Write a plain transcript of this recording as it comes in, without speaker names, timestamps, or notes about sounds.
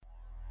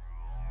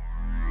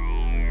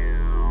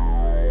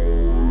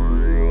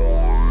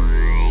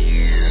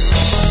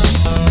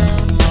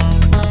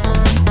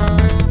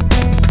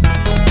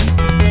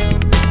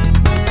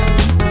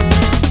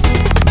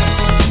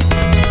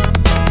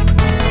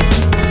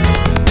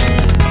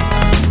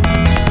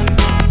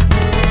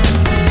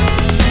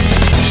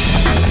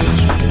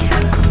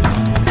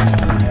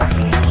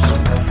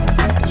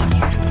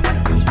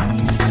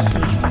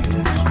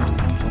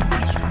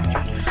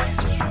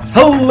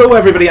Hello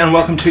everybody and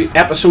welcome to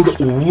episode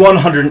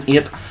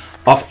 108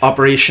 of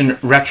Operation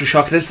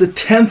Retroshock. It is the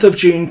 10th of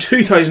June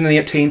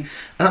 2018 and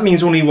that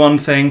means only one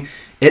thing.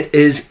 It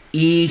is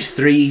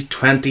E3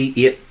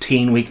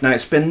 2018 week. Now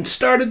it's been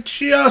started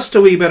just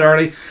a wee bit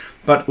early,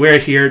 but we're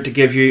here to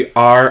give you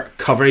our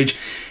coverage.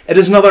 It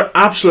is another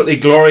absolutely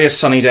glorious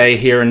sunny day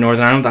here in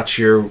Northern Ireland. That's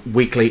your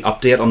weekly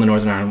update on the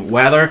Northern Ireland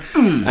weather.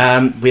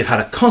 We've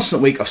had a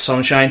constant week of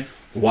sunshine.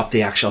 What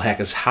the actual heck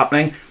is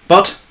happening?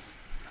 But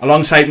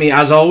alongside me,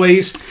 as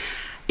always,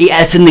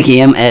 yeah, it's in the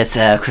game. It's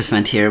Chris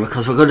Vent here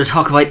because we're going to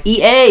talk about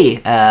EA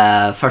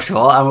first of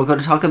all, and we're going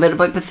to talk a bit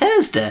about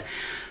Bethesda.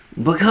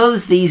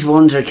 Because these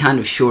ones are kind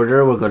of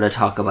shorter, we're going to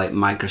talk about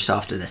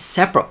Microsoft in a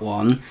separate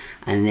one,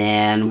 and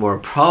then we're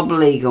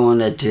probably going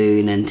to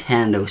do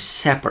Nintendo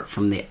separate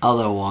from the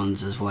other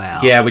ones as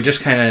well. Yeah, we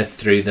just kind of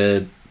threw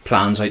the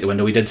plans out the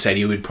window. We did say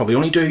you would probably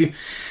only do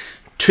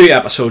 2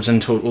 episodes in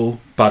total,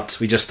 but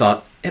we just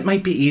thought it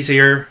might be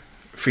easier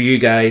for you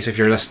guys, if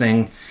you're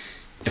listening,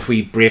 if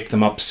we break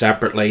them up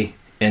separately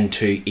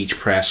into each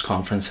press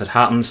conference that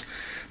happens.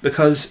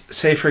 Because,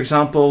 say for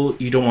example,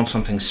 you don't want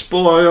something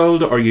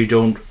spoiled, or you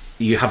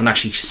haven't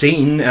actually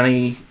seen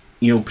any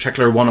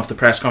particular one of the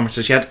press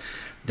conferences yet,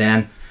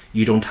 then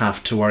you don't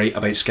have to worry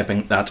about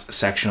skipping that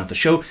section of the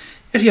show.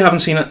 If you haven't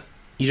seen it,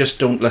 you just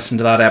don't listen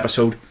to that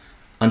episode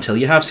until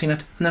you have seen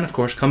it, and then of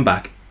course come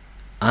back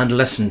and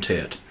listen to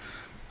it.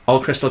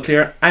 All crystal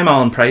clear. I'm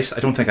Alan Price. I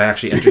don't think I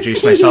actually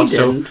introduced myself,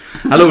 so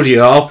hello to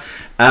you all.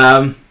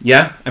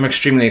 Yeah, I'm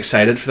extremely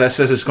excited for this.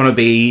 This is going to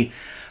be,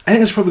 I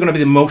think it's probably going to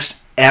be the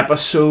most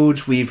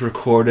episodes we've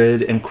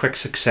recorded in quick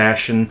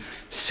succession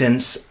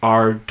since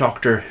our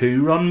Doctor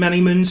Who run many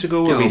moons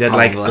ago, where we did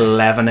like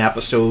 11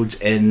 episodes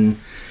in,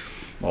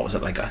 what was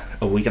it, like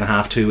a week and a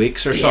half, 2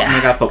 weeks or something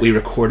like that, but we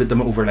recorded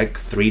them over like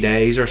 3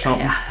 days or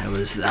something. Yeah,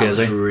 that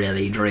was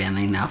really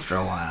draining after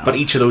a while. But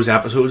each of those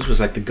episodes was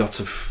like the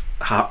guts of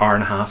hour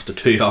and a half to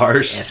 2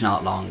 hours, if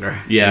not longer.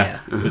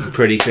 Yeah. It was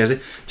pretty crazy.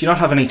 Do you not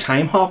have any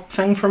time hop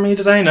thing for me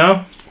today?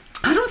 No,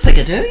 I don't think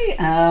I do.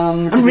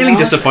 I'm really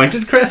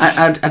disappointed, Chris.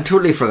 I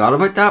totally forgot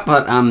about that,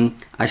 but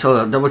I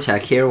shall double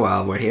check here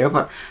while we're here,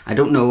 but I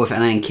don't know if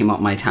anything came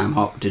up my time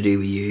hop to do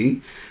with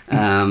you.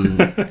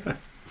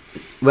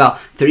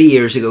 Well, 3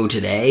 years ago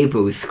today,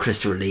 both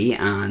Christopher Lee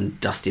and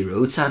Dusty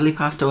Rhodes sadly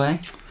passed away.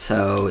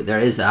 So there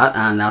is that,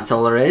 and that's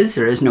all there is.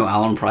 There is no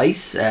Alan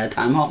Price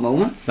time hop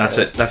moments. That's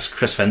it. That's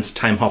Chris Finn's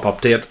time hop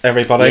update,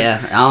 everybody.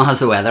 Yeah, Alan has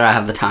the weather, I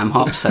have the time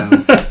hop, so...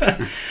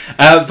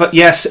 But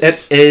yes,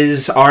 it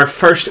is our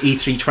first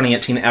E3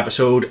 2018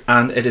 episode,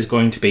 and it is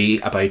going to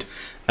be about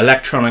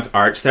Electronic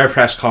Arts. Their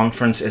press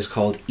conference is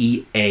called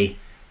EA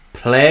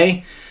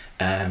Play.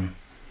 A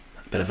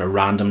bit of a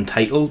random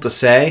title to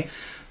say.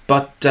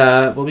 But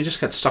will we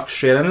just get stuck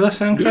straight into this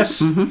then, Chris?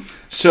 Yeah, mm-hmm.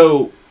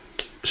 So,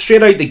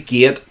 straight out the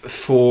gate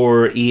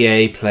for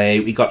EA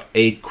Play, we got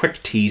a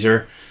quick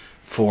teaser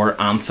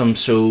for Anthem.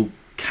 So,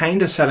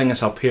 kind of setting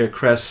us up here,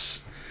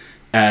 Chris,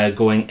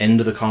 going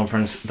into the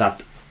conference,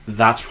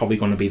 that's probably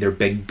going to be their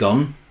big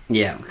gun.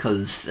 Yeah,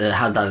 because it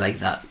had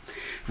that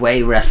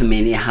way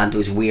WrestleMania had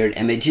those weird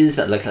images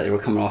that looked like they were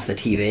coming off the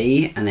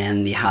TV, and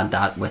then you had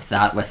that with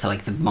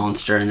like the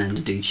monster and then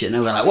the dude shit,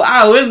 and we're like,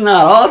 wow, isn't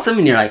that awesome?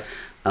 And you're like,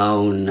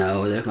 oh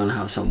no, they're going to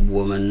have some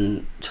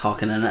woman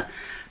talking in it,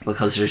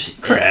 because there's...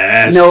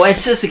 Chris. No,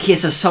 it's just a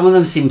case of some of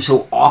them seem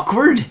so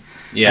awkward.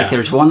 Yeah. Like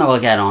there's one that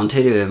we'll get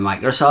onto with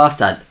Microsoft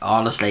that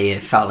honestly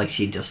it felt like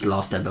she just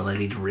lost the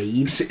ability to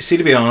read. See,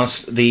 to be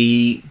honest,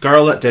 the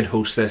girl that did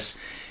host this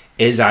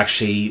is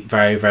actually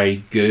very,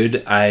 very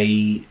good.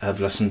 I have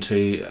listened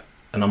to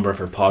a number of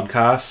her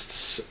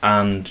podcasts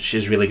and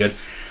she's really good.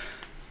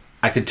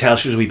 I could tell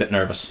she was a wee bit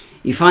nervous.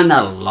 You find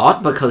that a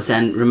lot, because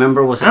then,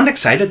 remember, and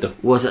excited though.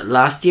 Was it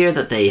last year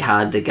that they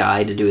had the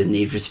guy to do with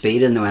Need for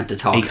Speed and they went to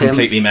talk to him? He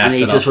completely messed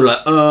it up. And he just were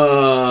like,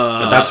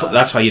 But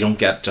that's why you don't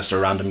get just a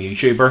random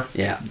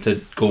YouTuber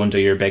to go and do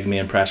your big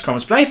main press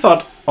conference. But I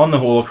thought, on the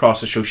whole,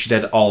 across the show, she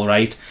did all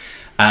right.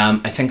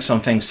 I think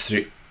some things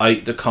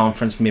throughout the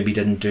conference maybe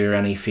didn't do her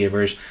any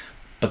favours,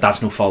 but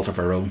that's no fault of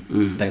her own.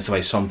 I think it's the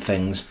way some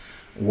things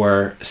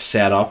were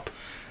set up.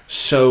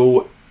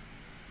 So...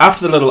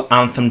 after the little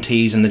Anthem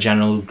tease and the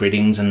general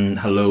greetings and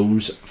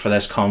hellos for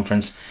this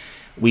conference,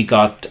 we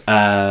got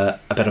a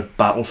bit of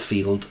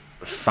Battlefield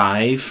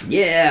 5.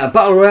 Yeah,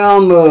 Battle Royale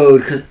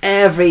mode, because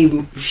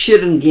every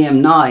shooting game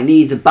now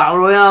needs a Battle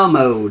Royale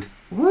mode.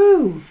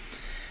 Woo!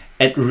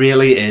 It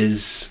really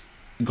is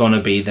going to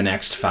be the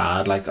next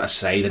fad. Like I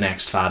say, the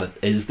next fad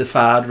is the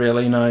fad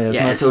really now,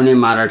 isn't it? Yeah, it's only a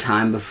matter of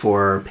time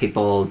before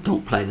people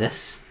don't play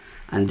this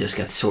and just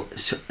get so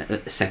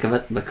sick of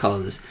it,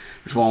 because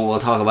there's one we'll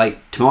talk about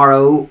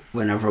tomorrow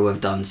whenever we've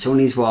done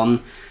Sony's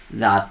one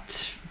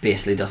that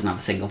basically doesn't have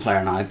a single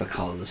player now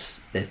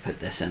because they've put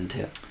this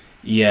into it.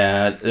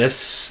 Yeah,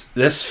 this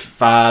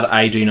fad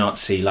I do not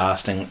see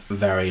lasting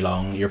very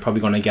long. You're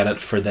probably going to get it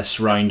for this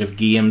round of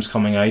games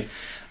coming out,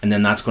 and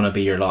then that's going to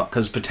be your lot,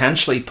 because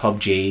potentially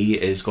PUBG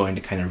is going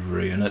to kind of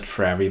ruin it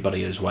for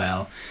everybody as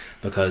well,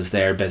 because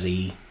they're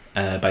busy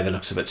by the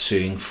looks of it,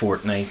 suing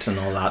Fortnite and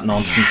all that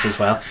nonsense as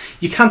well.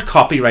 You can't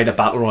copyright a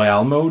Battle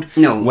Royale mode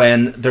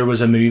when there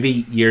was a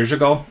movie years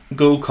ago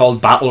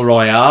called Battle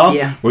Royale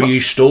where you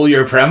stole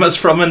your premise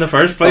from in the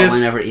first place. But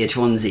whenever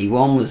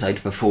H1Z1 was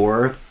out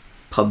before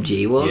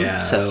PUBG was. Yeah,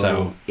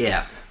 so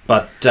yeah.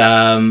 But,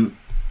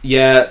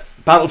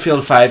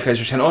 Battlefield 5 guys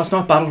are saying, it's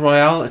not Battle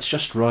Royale, it's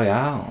just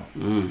Royale.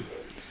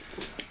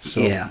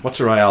 So,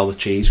 what's a Royale with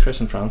cheese, Chris,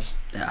 in France?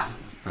 Yeah,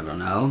 I don't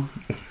know.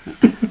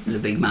 The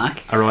Big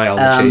Mac. A Royale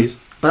with cheese.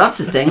 But that's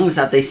the thing, is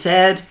that they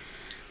said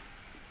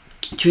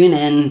tune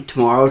in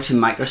tomorrow to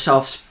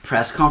Microsoft's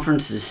press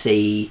conference to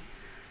see,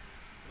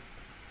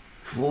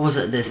 what was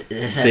it? They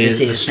said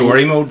the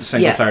story mode, the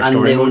single player story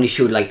mode. And they only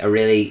showed like a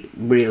really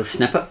real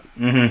snippet of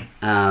it,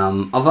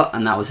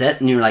 and that was it.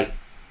 And you're like,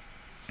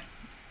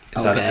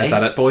 is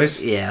that it,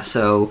 boys? Yeah,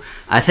 so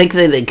I think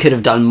that they could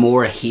have done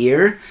more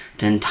here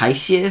to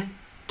entice you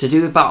to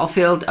do a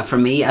Battlefield. For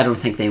me, I don't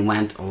think they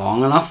went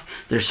long enough.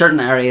 There's certain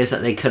areas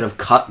that they could have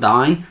cut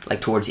down,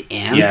 like towards the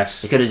end.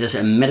 Yes. They could have just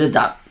omitted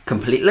that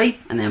completely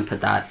and then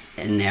put that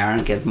in there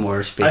and give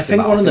more space I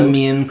think one of the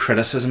main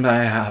criticisms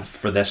I have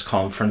for this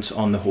conference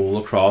on the whole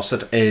across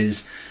it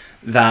is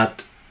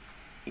that,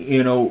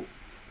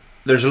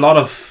 there's a lot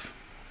of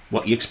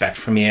what you expect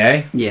from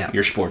EA,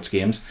 your sports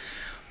games.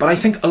 But I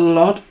think a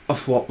lot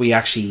of what we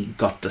actually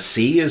got to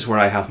see is where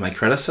I have my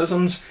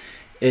criticisms,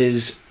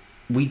 is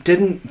we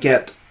didn't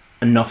get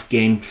enough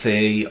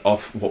gameplay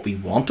of what we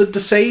wanted to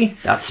see.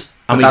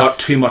 We got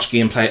too much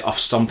gameplay of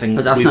something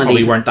we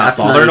probably weren't that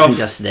bothered of. That's not even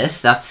just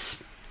this.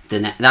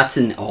 That's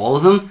in all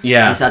of them.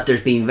 Yeah. Is that there's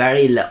been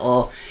very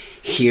little.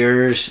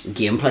 Here's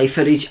gameplay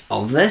footage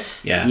of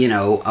this. Yeah.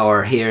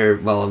 Or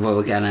here. Well,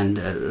 we'll get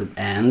into the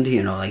end.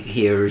 Like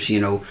here's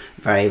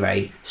very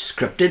very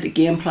scripted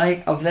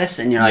gameplay of this,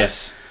 and you're like,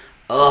 yes.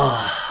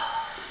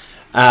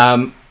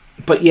 But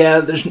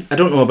yeah, I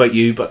don't know about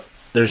you, but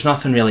there's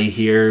nothing really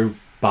here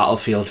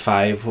Battlefield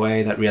 5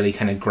 way that really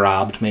kind of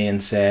grabbed me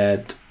and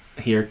said,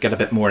 here, get a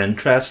bit more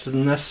interested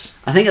in this.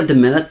 I think at the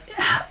minute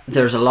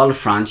there's a lot of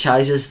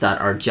franchises that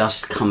are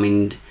just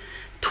coming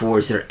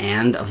towards their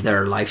end of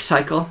their life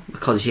cycle,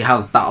 because you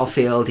have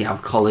Battlefield, you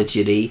have Call of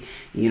Duty,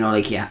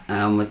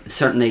 with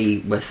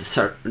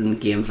certain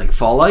games like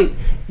Fallout,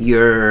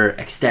 you're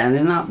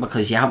extending that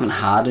because you haven't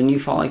had a new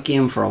Fallout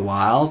game for a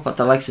while. But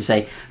the likes of,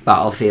 say,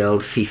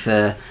 Battlefield,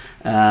 FIFA,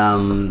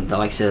 the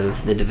likes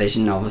of The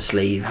Division,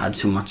 obviously you've had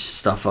so much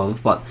stuff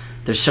of, but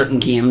there's certain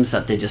games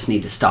that they just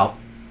need to stop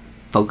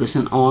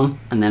focusing on.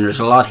 And then there's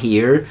a lot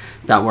here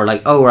that we're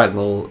like, oh right,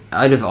 well,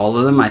 out of all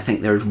of them, I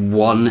think there's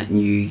one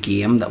new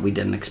game that we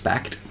didn't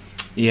expect.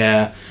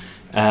 Yeah.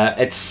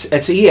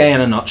 It's EA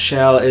in a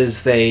nutshell.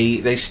 Is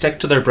they stick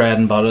to their bread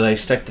and butter. They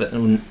stick to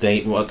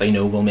what they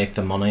know will make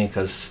them money,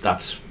 because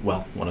that's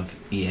one of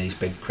EA's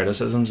big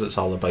criticisms. It's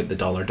all about the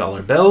dollar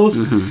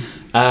bills.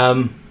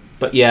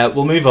 But yeah,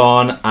 we'll move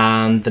on,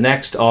 and the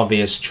next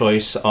obvious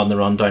choice on the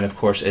rundown, of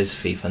course, is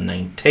FIFA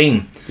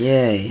 19.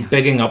 Yay.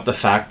 Bigging up the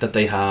fact that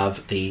they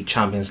have the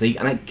Champions League.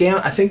 And again,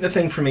 I think the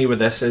thing for me with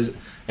this is,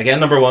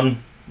 again, number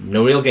one,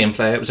 no real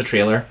gameplay. It was a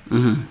trailer,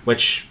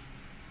 which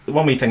the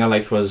one wee thing I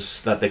liked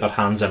was that they got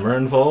Hans Zimmer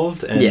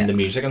involved in the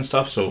music and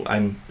stuff, so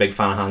I'm a big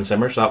fan of Hans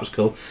Zimmer, so that was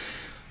cool.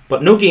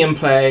 But no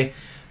gameplay,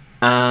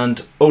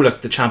 and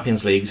the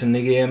Champions League's in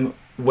the game,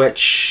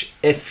 which,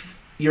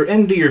 if you're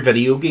into your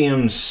video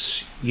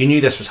games, you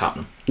knew this was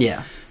happening.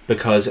 Yeah.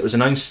 Because it was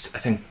announced, I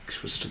think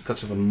it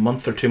was a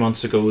month or 2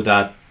 months ago,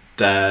 that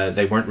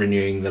they weren't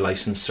renewing the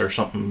license or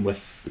something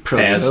with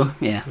PES.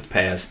 Yeah. With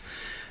PES.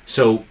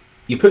 So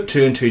you put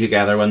two and two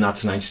together when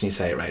that's announced, and you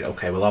say, right,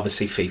 okay, well,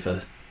 obviously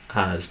FIFA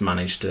has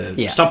managed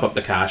to stump up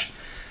the cash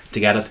to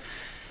get it.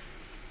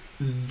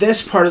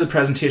 This part of the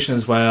presentation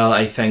as well,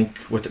 I think,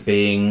 with it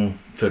being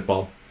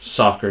football,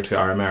 soccer to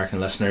our American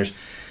listeners,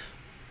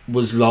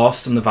 was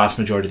lost in the vast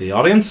majority of the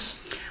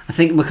audience. I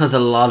think because a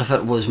lot of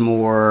it was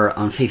more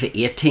on FIFA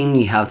 18,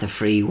 you have the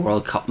free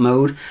World Cup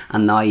mode,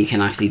 and now you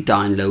can actually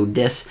download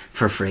this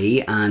for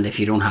free, and if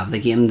you don't have the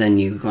game, then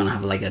you're going to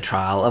have like a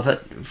trial of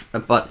it.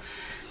 But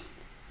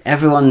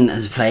everyone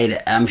has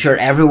played, I'm sure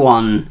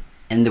everyone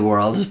in the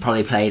world has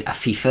probably played a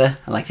FIFA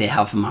like they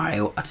have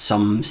Mario at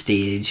some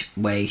stage,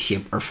 way,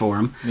 shape or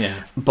form.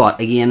 Yeah. But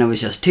again, it was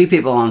just two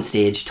people on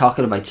stage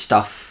talking about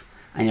stuff,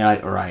 and you're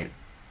like, alright,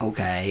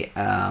 okay.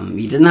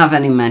 You didn't have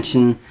any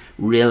mention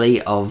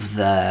really of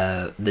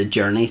the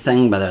journey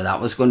thing, whether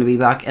that was going to be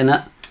back in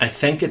it. I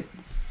think it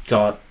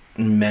got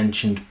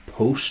mentioned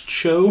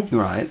post-show.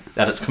 Right.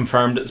 That it's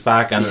confirmed it's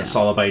back, and it's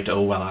all about,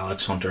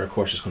 Alex Hunter, of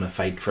course, is going to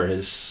fight for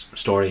his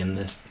story in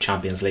the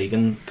Champions League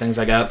and things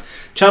like that.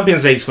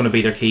 Champions League's going to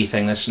be their key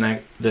thing this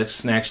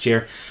next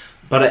year.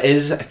 But it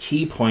is a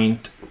key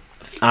point,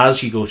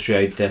 as you go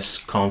throughout this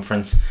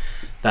conference,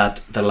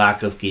 that the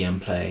lack of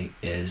gameplay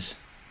is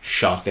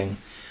shocking.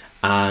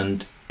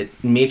 And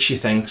it makes you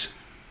think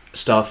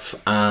stuff,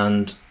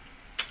 and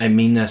I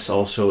mean this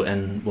also,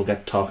 and we'll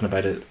get talking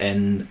about it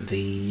in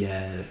the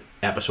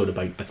episode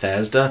about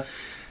Bethesda,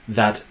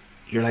 that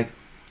you're like,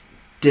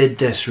 did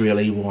this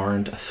really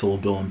warrant a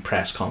full-blown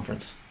press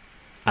conference?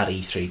 at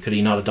E3? Could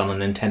he not have done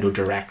a Nintendo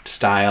Direct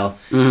style?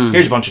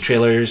 Here's a bunch of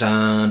trailers,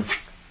 and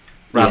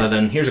rather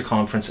than here's a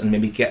conference, and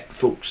maybe get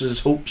folks'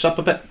 hopes up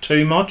a bit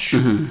too much.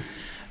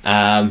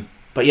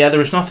 But yeah, there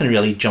was nothing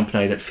really jumping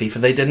out at FIFA.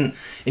 They didn't,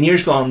 in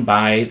years gone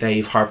by,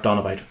 they've harped on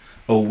about,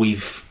 oh,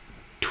 we've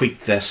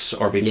tweaked this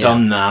or we've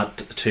done that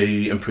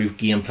to improve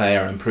gameplay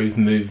or improve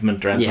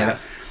movement or anything like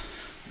that.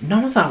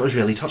 None of that was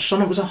really touched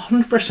on. It was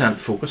 100%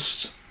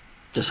 focused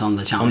just on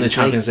the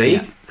Champions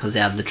League. Because they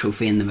had the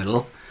trophy in the middle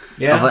of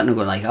it, Yeah. and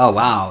go like, oh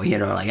wow, you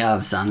know, like, oh,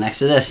 I'm standing next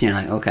to this, and you're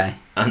like, okay.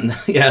 And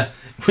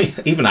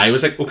even I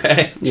was like,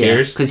 okay,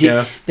 cheers. Because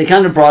they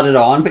kind of brought it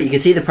on, but you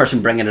could see the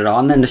person bringing it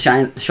on, then they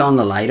shine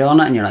the light on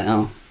it, and you're like,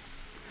 oh,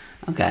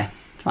 okay,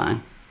 it's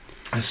fine.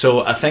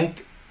 So I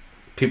think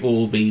people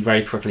will be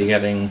very quickly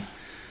getting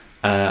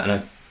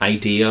an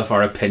idea of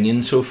our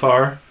opinion so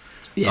far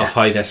of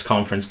how this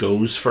conference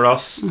goes for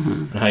us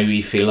and how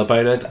we feel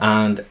about it,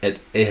 and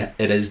it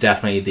is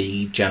definitely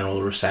the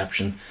general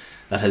reception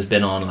that has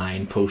been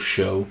online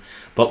post-show.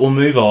 But we'll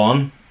move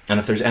on. And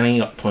if there's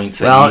any points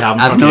that you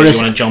haven't you want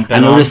to jump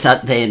in on. I noticed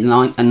that they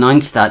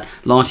announced that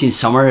launching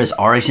summer is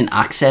Origin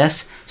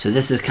Access. So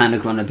this is kind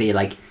of going to be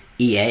like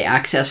EA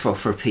Access for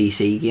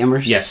PC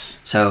gamers.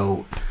 Yes.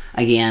 So,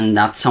 again,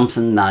 that's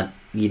something that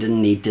you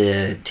didn't need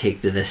to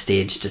take to this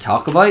stage to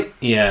talk about.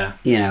 Yeah.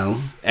 You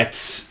know.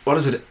 It's, what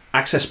is it?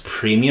 Access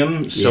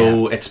Premium.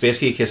 So it's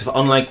basically a case of,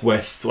 unlike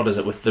with,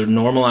 with the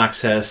normal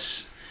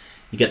Access,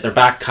 you get their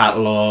back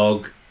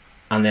catalogue,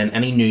 and then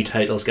any new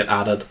titles get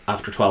added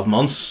after 12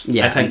 months.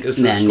 Yeah, I think is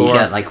the then score. You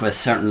get like with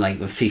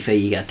FIFA,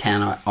 you get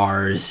 10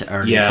 hours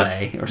early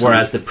play. Or something.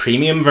 Whereas the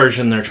premium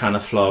version they're trying to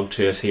flog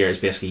to us here is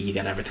basically you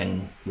get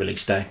everything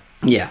release day.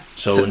 Yeah.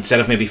 So instead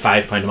of maybe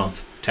 £5 a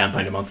month,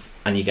 £10 a month,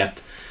 and you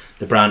get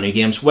the brand new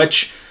games.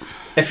 Which,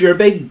 if you're a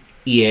big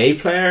EA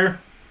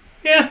player,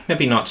 yeah,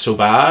 maybe not so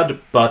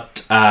bad.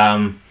 But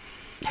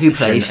who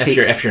plays?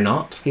 If you're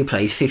not, who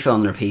plays FIFA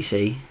on their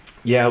PC?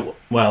 Yeah,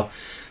 well.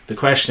 The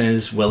question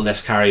is, will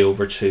this carry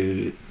over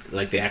to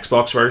like the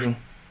Xbox version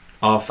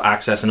of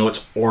Access? I know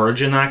it's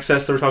Origin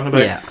Access they were talking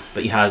about,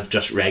 but you have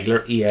just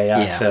regular EA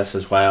Access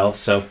as well.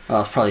 So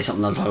it's probably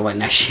something I'll talk about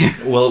next year.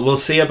 We'll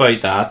see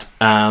about that.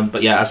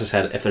 But yeah, as I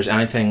said, if there's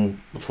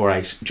anything before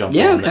I jump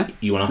on that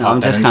you want to hop in,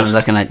 I'm just kind of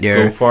looking at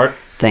your go for it.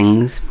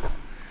 Things.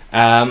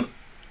 The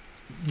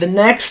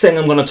next thing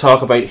I'm going to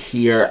talk about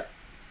here,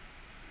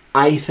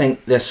 I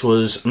think this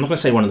was, I'm not going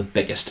to say one of the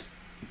biggest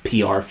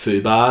PR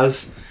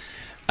foobahs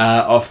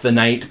of the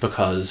night,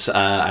 because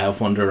I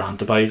have one to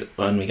rant about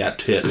when we get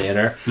to it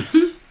later.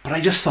 But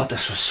I just thought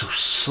this was so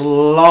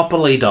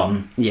sloppily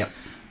done. Yep.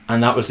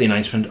 And that was the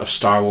announcement of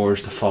Star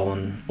Wars The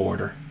Fallen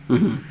Order.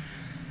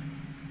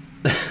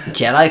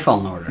 Jedi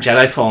Fallen Order.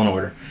 Jedi Fallen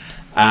Order.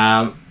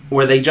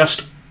 Where they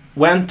just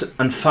went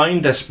and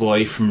found this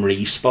boy from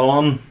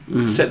Respawn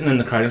sitting in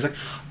the crowd. And was like,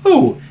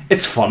 oh,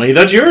 it's funny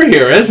that you're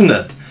here, isn't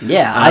it?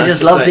 Yeah, I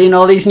just love seeing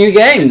all these new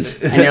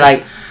games. And you're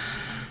like,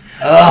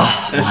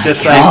 oh, it's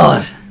just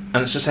God.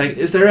 And it's just like,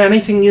 is there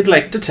anything you'd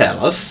like to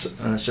tell us?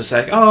 And it's just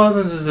like,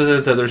 oh,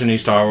 there's a new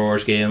Star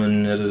Wars game,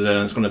 and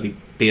it's going to be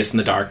based in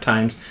the dark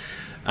times.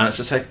 And it's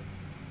just like,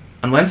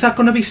 and when's that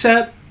going to be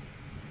set?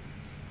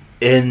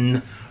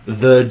 In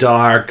the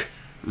dark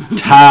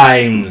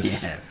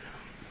times. Yeah.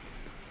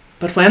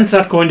 But when's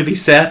that going to be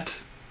set?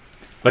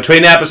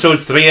 Between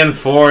episodes 3 and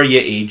 4, you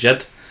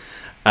idiot.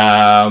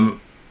 But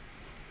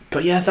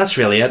yeah, that's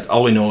really it.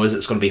 All we know is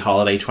it's going to be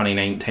holiday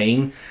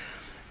 2019.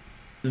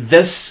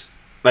 This,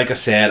 like I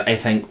said, I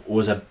think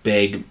was a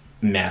big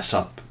mess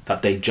up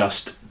that they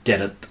just did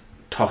it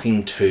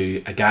talking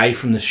to a guy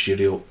from the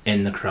studio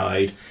in the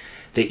crowd.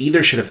 They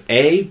either should have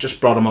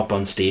just brought him up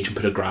on stage and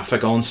put a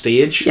graphic on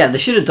stage. Yeah, they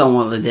should have done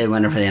what they did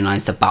whenever they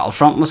announced that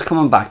Battlefront was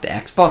coming back to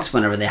Xbox,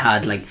 whenever they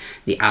had like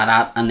the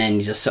AT-AT and then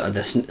you just sort of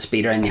the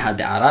speeder and you had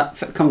the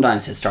AT-AT come down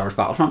and said Star Wars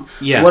Battlefront.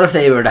 Yeah. What if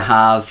they were to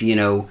have,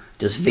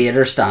 just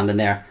Vader standing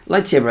there,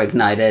 lightsaber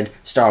ignited,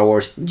 Star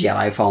Wars,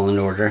 Jedi Fallen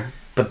Order.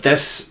 But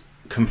this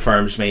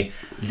confirms me,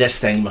 this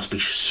thing must be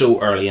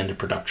so early into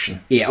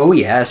production.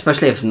 Yeah,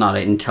 especially if it's not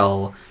out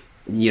until,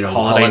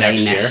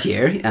 holiday next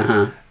year. Uh-huh.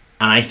 And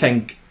I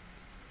think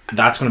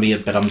that's going to be a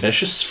bit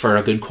ambitious for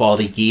a good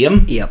quality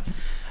game. Yep.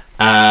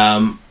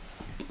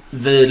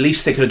 The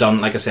least they could have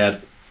done, like I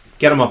said,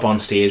 get him up on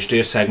stage, do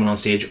a segment on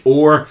stage,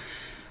 or,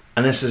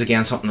 and this is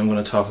again something I'm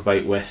going to talk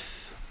about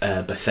with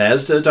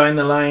Bethesda down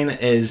the line,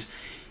 is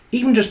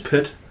even just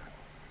put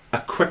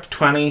a quick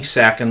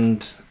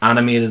 20-second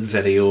animated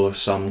video of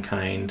some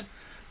kind,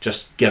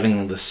 just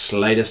giving the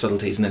slightest little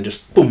tease, and then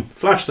just boom,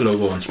 flash the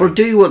logo on screen. Or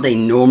do what they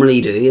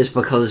normally do, is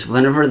because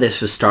whenever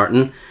this was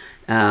starting,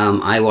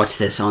 I watched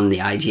this on the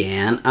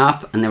IGN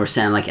app, and they were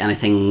saying like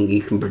anything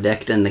you can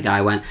predict, and the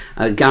guy went,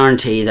 I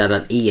guarantee that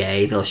at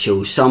EA they'll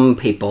show some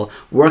people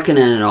working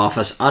in an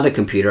office at a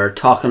computer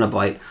talking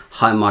about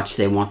how much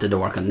they wanted to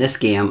work on this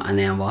game, and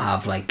then we'll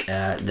have like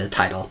the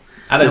title.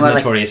 That is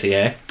notorious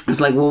EA. It's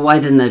like, well, why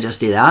didn't they just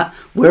do that?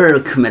 We're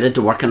committed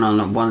to working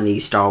on one of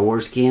these Star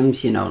Wars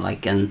games,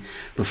 and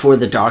before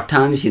the dark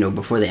times,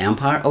 before the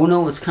Empire. Oh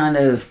no, it's kind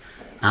of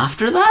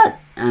after that.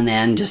 and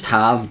then just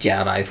have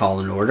Jedi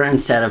Fallen Order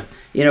instead of,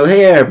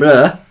 here,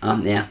 blah.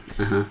 Yeah.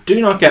 Uh-huh.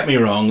 Do not get me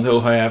wrong,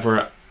 though,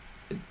 however,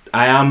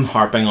 I am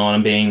harping on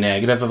and being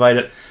negative about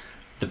it.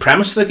 The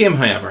premise of the game,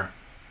 however,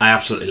 I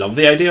absolutely love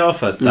the idea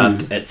of it,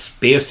 that it's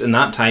based in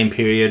that time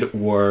period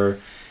where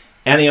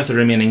any of the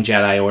remaining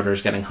Jedi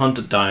Orders getting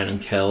hunted down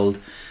and killed.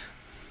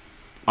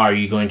 Are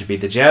you going to be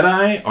the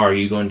Jedi? Are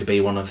you going to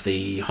be one of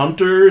the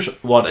hunters?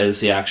 What is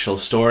the actual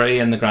story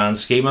in the grand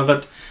scheme of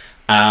it?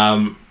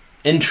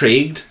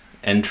 Intrigued,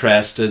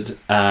 interested,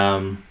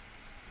 looking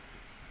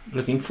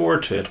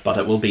forward to it, but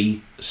it will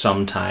be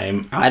some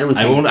time. I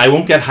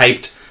won't get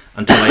hyped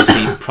until I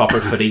see proper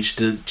footage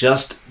to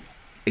just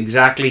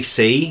exactly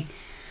see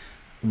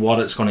what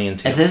it's going to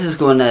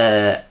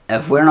entail.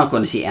 If we're not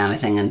going to see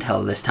anything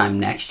until this time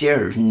next year,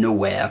 there's no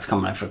way that's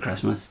coming out for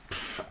Christmas.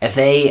 If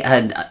they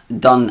had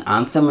done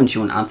Anthem and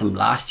shown Anthem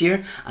last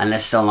year, and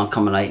it's still not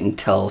coming out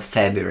until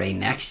February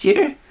next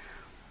year,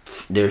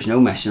 there's no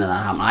mission of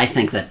that happening. I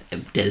think that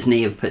if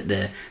Disney have put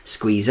the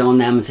squeeze on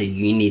them and said,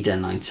 you need to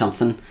announce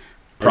something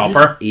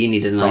proper. You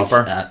need to announce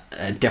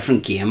a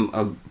different game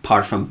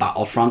apart from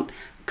Battlefront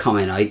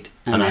coming out.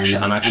 An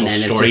actual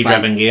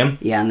story-driven game.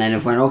 Yeah, and then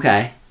it went,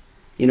 okay.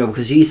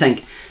 Because you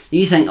think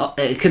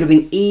it could have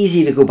been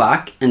easy to go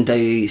back and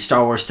do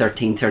Star Wars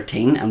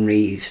 1313 and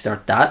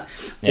restart that,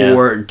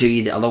 or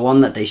do the other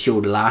one that they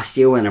showed last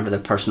year whenever the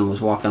person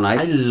was walking out.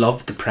 I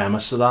loved the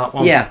premise of that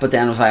one. Yeah, but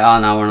then it was like, oh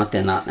no, we're not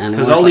doing that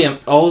anymore.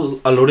 Because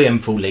a load of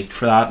info leaked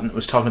for that, and it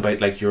was talking about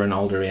like you're an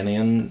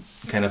Alderaanian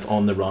kind of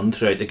on the run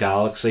throughout the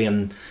galaxy,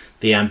 and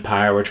the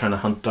Empire were trying to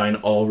hunt down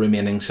all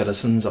remaining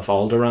citizens of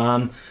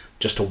Alderaan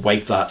just to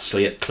wipe that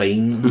slate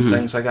clean and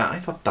things like that. I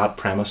thought that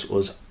premise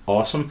was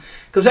awesome,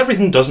 because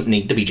everything doesn't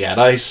need to be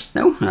Jedis.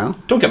 No.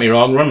 Don't get me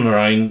wrong, running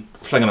around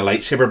flinging a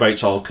lightsaber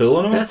about's all cool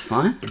and all. That's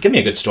fine. But give me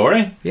a good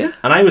story. Yeah.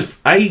 And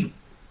I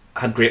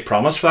had great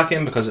promise for that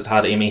game because it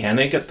had Amy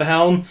Hennig at the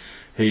helm,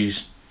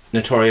 who's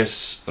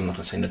notorious, I'm not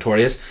going to say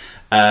notorious,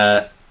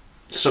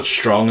 such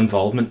strong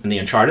involvement in the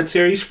Uncharted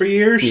series for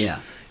years. Yeah.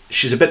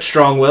 She's a bit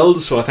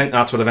strong-willed, so I think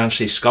that's what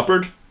eventually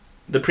scuppered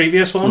the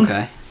previous one.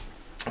 Okay.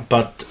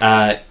 But,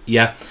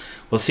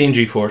 we'll see in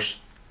due course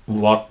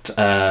what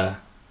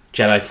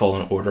Jedi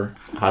Fallen Order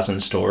has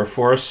in store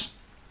for us.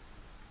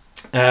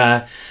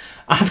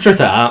 After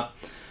that,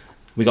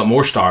 we got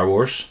more Star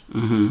Wars,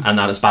 and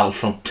that is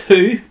Battlefront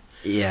 2.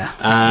 Yeah.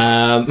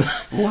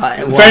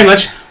 Why? Very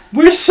much,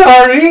 we're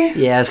sorry.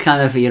 Yeah, it's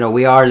kind of,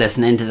 we are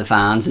listening to the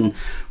fans, and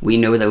we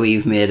know that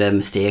we've made a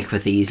mistake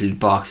with these loot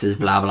boxes,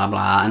 blah, blah,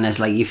 blah. And it's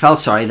like, you felt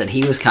sorry that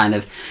he was kind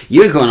of,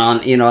 you're going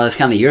on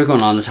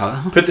to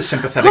talk. Put the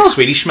sympathetic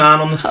Swedish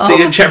man on the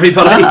stage,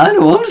 everybody. I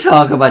don't want to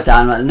talk about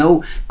that.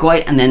 No, go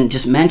out and then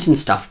just mention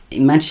stuff.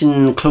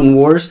 Mention Clone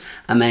Wars,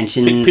 and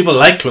mention... People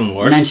like Clone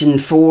Wars. Mention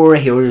 4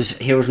 heroes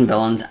and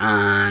villains,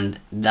 and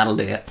that'll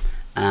do it.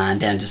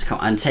 And then just come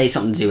and say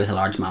something to do with a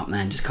large map, and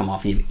then just come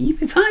off and you'd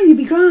be fine, you'd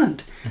be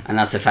grand. And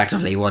that's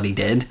effectively what he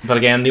did. But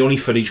again, the only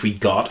footage we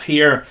got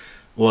here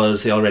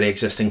was the already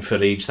existing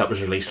footage that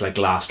was released like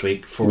last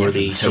week for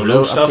the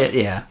solo stuff.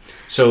 Update, yeah.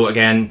 So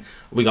again,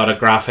 we got a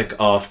graphic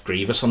of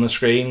Grievous on the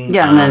screen.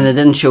 Yeah, and then they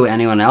didn't show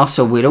anyone else,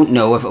 so we don't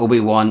know if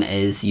Obi-Wan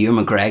is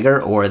Ewan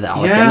McGregor or the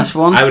Alec Guinness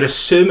one. I would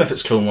assume if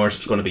it's Clone Wars,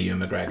 it's going to be Ewan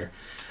McGregor.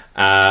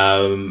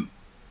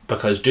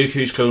 Because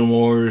Dooku's Clone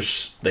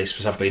Wars, they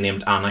specifically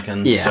named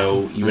Anakin,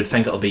 so you would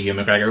think it'll be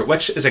Ewan McGregor,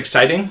 which is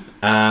exciting.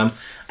 I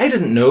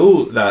didn't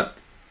know that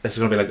this is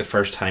going to be like the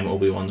first time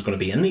Obi-Wan's going to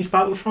be in these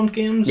Battlefront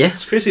games. Yeah.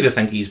 It's crazy to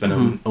think he's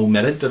been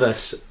omitted to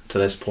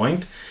this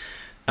point.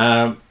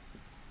 It'll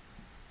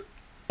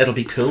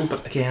be cool,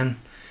 but again,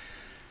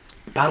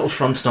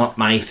 Battlefront's not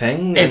my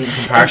thing in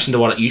comparison to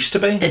what it used to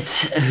be.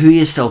 It's who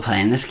is still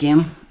playing this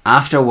game.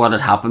 After what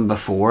had happened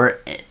before,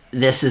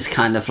 this is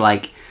kind of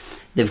like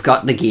they've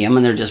got the game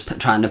and they're just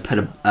trying to put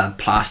a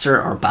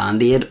plaster or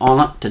band-aid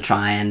on it to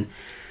try and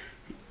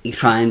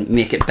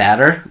make it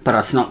better, but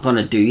it's not going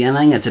to do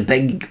anything. It's a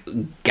big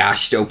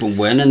gashed open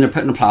wound and they're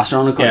putting a plaster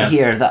on it going,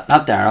 here,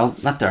 that there.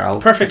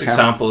 Perfect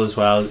example as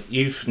well.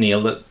 You've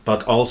nailed it,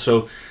 but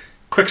also,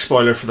 quick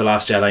spoiler for The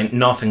Last Jedi,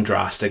 nothing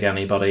drastic,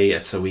 anybody.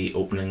 It's a wee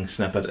opening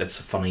snippet. It's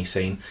a funny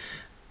scene.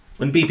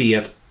 When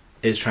BB-8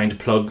 is trying to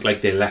plug like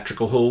the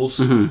electrical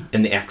holes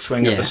in the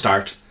X-Wing at the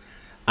start,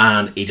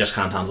 and he just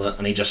can't handle it,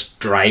 and he just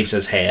drives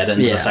his head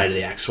into the side of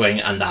the X-Wing,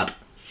 and that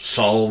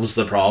solves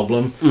the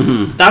problem.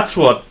 That's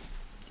what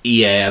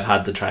EA have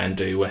had to try and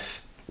do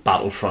with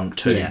Battlefront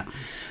 2.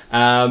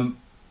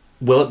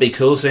 Will it be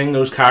cool seeing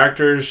those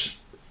characters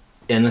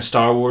in a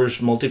Star Wars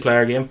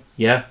multiplayer game?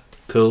 Yeah,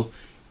 cool.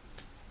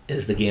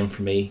 Is the game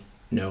for me?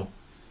 No.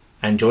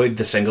 I enjoyed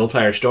the single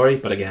player story,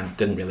 but again,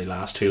 didn't really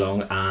last too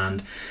long,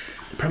 and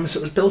the premise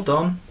it was built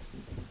on,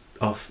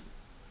 of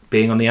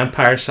being on the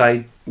Empire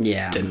side,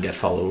 didn't get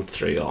followed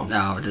through on.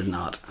 No, it did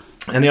not.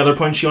 Any other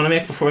points you want to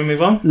make before we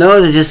move on?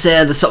 No, they just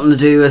said there's something to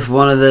do with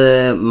one of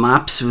the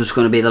maps was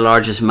going to be the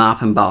largest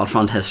map in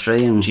Battlefront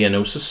history, and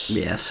Geonosis.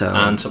 Yeah, so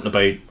and something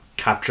about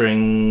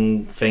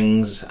capturing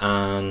things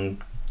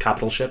and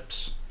capital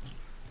ships.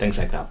 things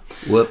like that.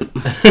 Whoop.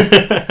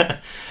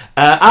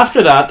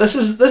 After that, this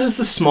is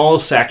the small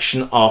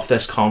section of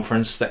this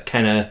conference that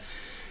kind of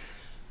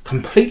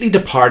completely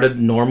departed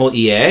normal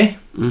EA,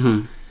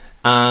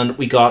 and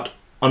we got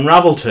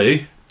Unravel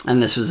 2.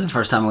 And this was the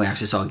first time we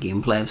actually saw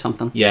gameplay of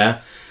something.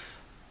 Yeah.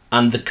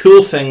 And the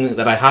cool thing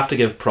that I have to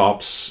give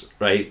props,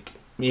 right,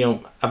 you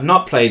know, I've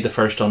not played the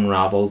first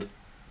Unraveled.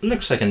 It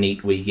looks like a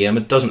neat wee game.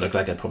 It doesn't look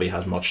like it probably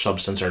has much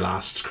substance or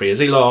lasts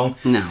crazy long.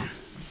 No.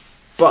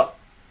 But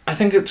I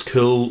think it's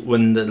cool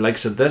when the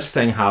likes of this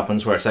thing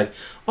happens where it's like,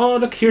 oh,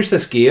 look, here's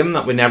this game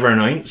that we never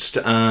announced,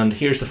 and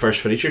here's the first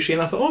footage you're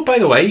seeing. I thought, oh, by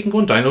the way, you can go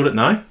and download it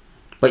now.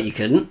 But you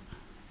couldn't.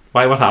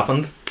 Why? What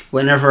happened?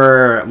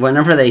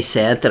 Whenever they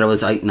said that it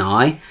was out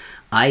now,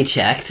 I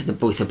checked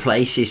both the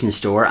PlayStation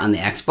Store and the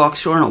Xbox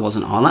Store, and it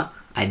wasn't on it.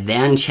 I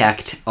then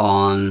checked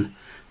on...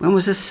 When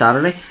was this?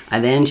 Saturday? I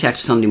then checked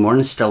Sunday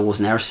morning, still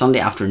wasn't there. Sunday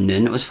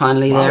afternoon it was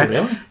finally there.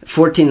 Really?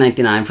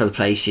 $14.99 for the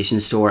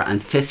PlayStation Store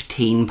and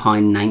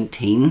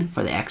 £15.19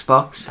 for the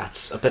Xbox.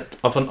 That's a bit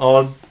of an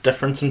odd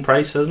difference in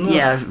price, isn't it?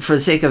 Yeah, for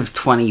the sake of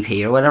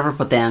 20p or whatever,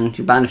 but then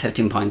you're buying a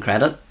 £15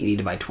 credit, you need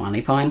to buy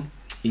 £20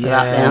 for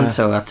that then,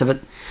 so that's a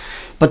bit...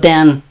 But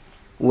then,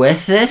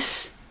 with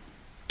this,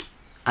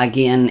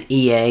 again,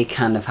 EA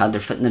kind of had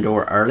their foot in the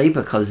door early,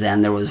 because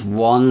then there was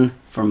one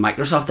from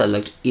Microsoft that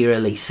looked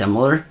eerily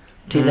similar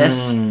to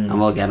this, and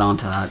we'll get on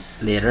to that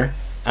later.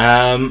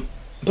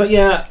 But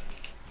yeah,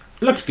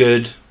 looks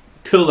good.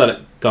 Cool that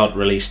it got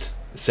released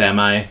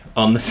semi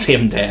on the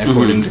same day,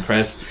 according to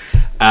Chris.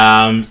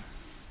 But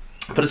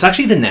it's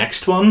actually the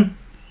next one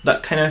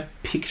that kind of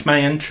piqued my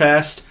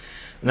interest,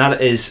 and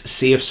that is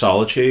Sea of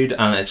Solitude,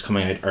 and it's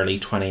coming out early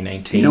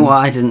 2019. You know what?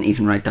 I didn't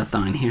even write that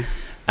down here.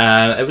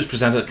 It was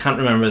presented, I can't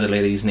remember the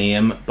lady's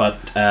name,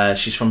 but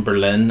she's from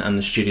Berlin, and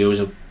the studio is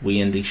a wee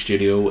indie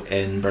studio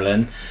in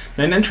Berlin.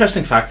 Now, an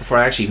interesting fact before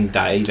I actually even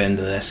dive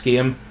into this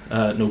game,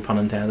 no pun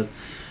intended,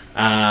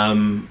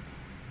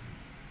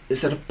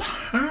 is that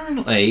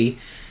apparently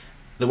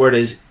the word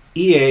is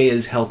EA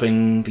is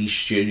helping these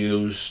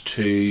studios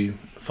to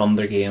fund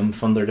their game,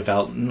 fund their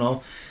development and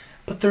all,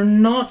 but they're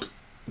not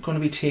going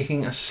to be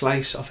taking a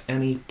slice of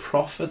any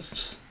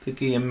profits the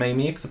game may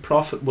make. The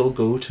profit will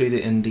go to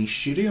the indie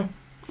studio.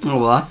 Oh,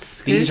 well,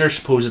 that's good. These are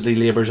supposedly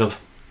labours of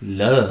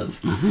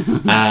love.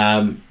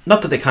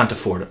 Not that they can't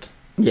afford it.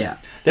 Yeah.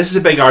 This is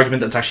a big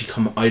argument that's actually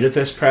come out of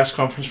this press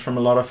conference from a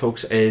lot of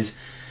folks, is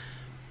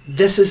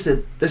this is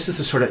the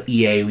sort of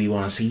EA we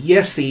want to see.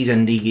 Yes, these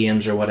indie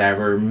games or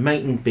whatever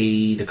mightn't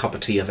be the cup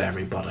of tea of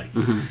everybody.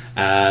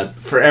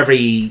 For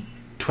every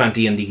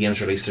 20 indie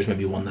games released, there's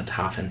maybe one that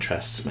half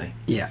interests me.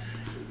 Yeah.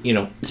 You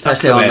know,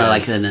 especially on the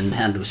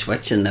Nintendo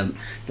Switch and the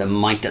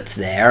amount that's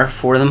there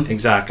for them.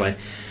 Exactly.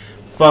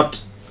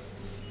 But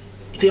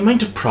the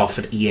amount of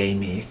profit EA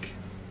make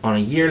on a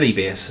yearly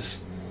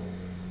basis,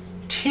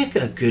 take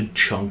a good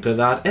chunk of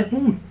that. It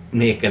won't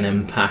make an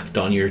impact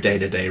on your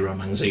day-to-day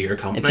runnings of your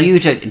company. If you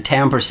took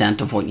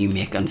 10% of what you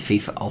make on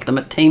FIFA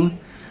Ultimate Team,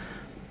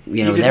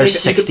 there's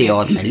 60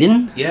 odd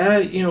million. Yeah,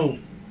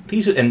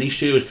 these indie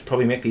studios could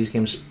probably make these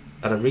games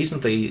at a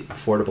reasonably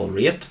affordable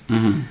rate.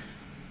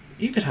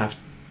 You could have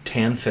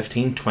 10,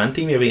 15,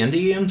 20 maybe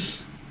indie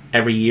games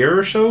every year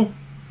or so,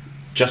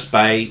 just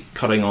by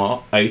cutting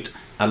out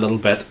a little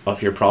bit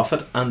of your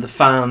profit, and the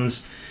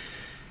fans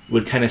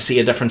would kind of see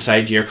a different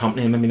side to your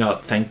company and maybe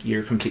not think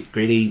you're complete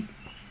greedy,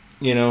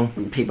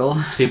 people,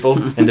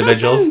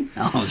 individuals.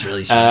 I was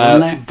really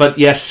struggling there. But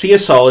yes, Sea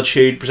of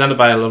Solitude, presented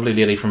by a lovely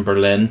lady from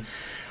Berlin,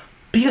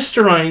 based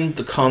around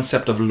the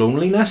concept of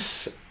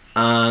loneliness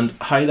and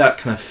how that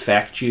can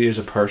affect you as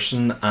a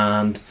person.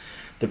 And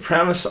the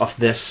premise of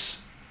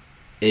this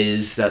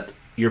is that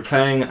you're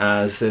playing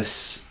as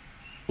this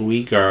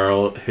wee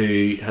girl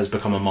who has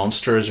become a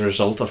monster as a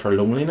result of her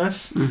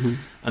loneliness,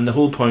 and the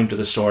whole point of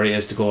the story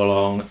is to go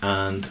along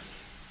and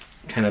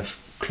kind of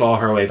claw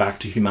her way back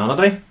to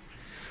humanity.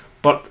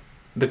 But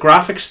the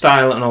graphic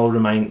style and all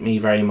remind me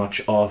very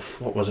much of,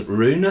 what was it,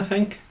 Rune, I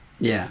think?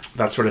 Yeah.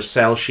 That sort of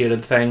cell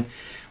shaded thing.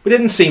 We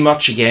didn't see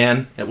much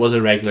again. It was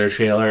a regular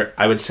trailer.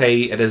 I would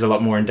say it is a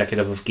lot more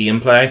indicative of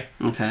gameplay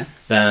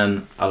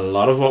than a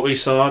lot of what we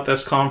saw at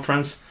this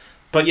conference.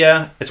 But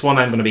yeah, it's one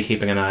I'm going to be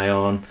keeping an eye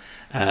on.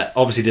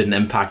 Obviously didn't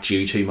impact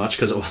you too much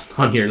because it wasn't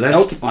on your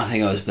list. Nope. I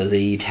think I was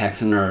busy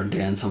texting or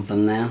doing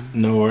something then.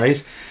 No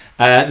worries.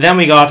 Then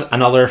we got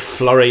another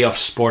flurry of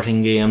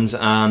sporting games,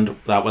 and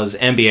that was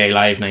NBA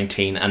Live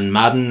 19 and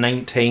Madden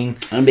 19.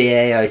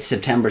 NBA out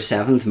September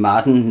 7th,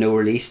 Madden no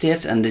release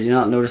date, and did you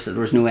not notice that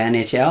there was no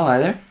NHL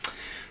either?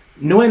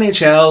 No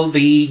NHL.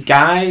 The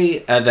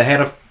guy, the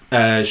head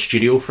of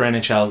studio for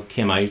NHL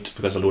came out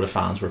because a load of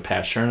fans were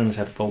pestering and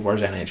said, well,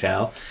 where's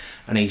NHL?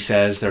 And he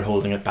says they're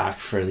holding it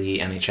back for the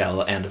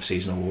NHL end of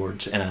season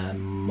awards in a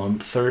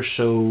month or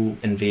so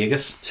in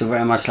Vegas. So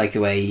very much like the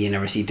way you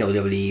never see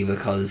WWE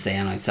because they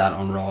announced that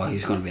on Raw,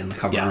 who's going to be on the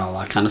cover and all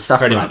that kind of stuff.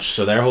 Pretty much.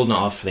 So they're holding it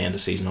off for the end of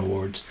season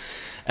awards.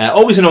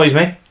 Always annoys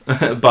me,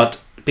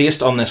 but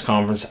based on this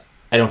conference,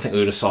 I don't think we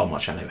would have saw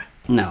much anyway.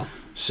 No.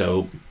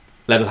 So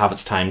let it have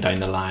its time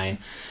down the line.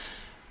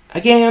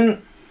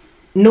 Again,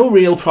 no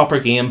real proper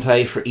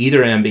gameplay for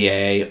either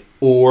NBA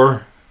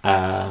or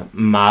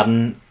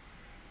Madden.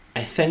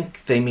 I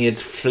think they made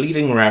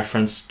fleeting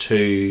reference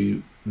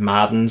to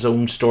Madden's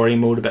own story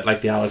mode, a bit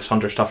like the Alex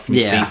Hunter stuff from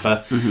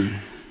FIFA. Mm-hmm.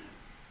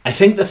 I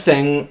think the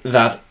thing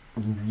that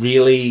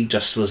really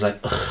just was like,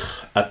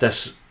 ugh, at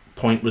this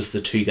point was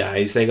the two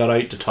guys they got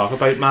out to talk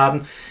about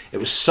Madden. It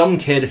was some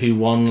kid who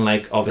won,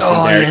 like, obviously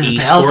their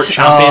eSport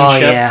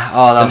championship,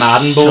 that the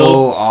Madden was Bowl.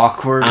 So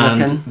awkward And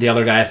looking. the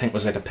other guy, I think,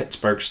 was like a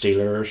Pittsburgh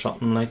Steeler or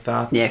something like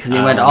that. Yeah, because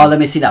he went, "Oh, let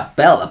me see that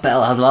belt. That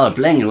belt has a lot of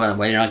bling." And went,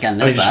 "Well, you're not getting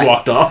And this he just back."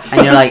 walked off.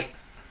 And you're like,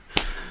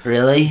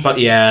 really? But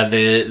yeah,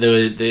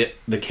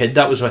 the kid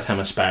that was with him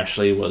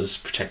especially was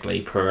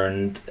particularly poor,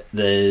 and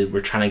they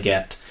were trying to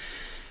get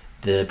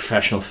the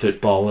professional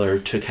footballer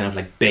to kind of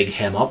like big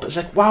him up. It's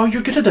like, wow,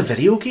 you're good at a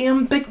video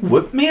game, big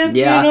whoop, man.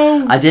 Yeah, you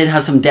know? I did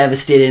have some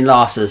devastating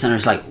losses, and I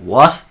was like,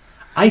 "What?"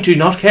 I do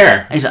not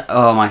care. It's like,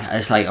 oh my!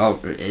 It's like, oh,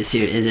 this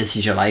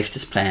is your life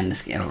just playing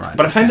this game, right?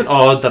 But I find it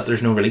odd that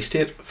there's no release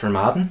date for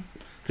Madden,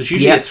 because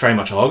usually it's very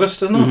much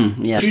August, isn't it?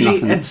 Mm-hmm. Yeah,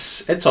 usually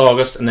it's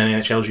August, and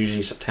then NHL's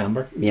usually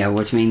September. Yeah,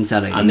 which means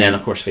that and then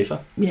of course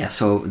FIFA. Yeah,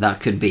 so that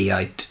could be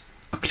out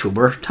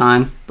October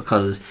time,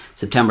 because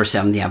September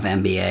 7th you have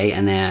NBA,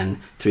 and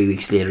then 3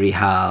 weeks later you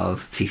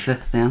have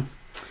FIFA.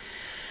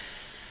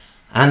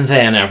 And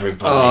then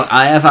everybody. Oh,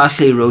 I have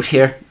actually wrote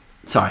here.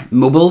 Sorry,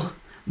 mobile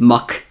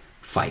muck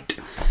fight.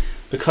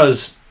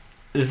 Because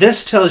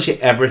this tells you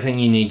everything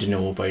you need to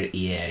know about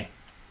EA.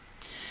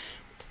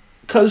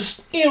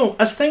 Because, you know,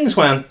 as things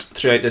went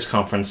throughout this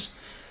conference,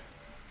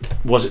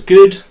 was it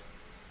good?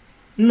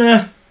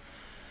 Meh.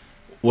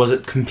 Was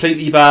it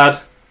completely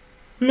bad?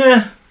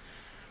 Meh.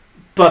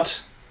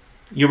 But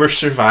you were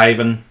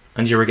surviving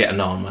and you were getting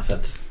on with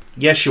it.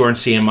 Yes, you weren't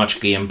seeing much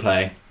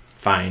gameplay.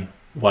 Fine.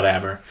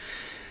 Whatever.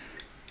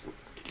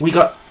 We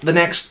got the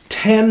next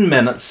 10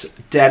 minutes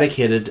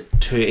dedicated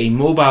to a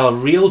mobile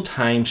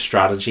real-time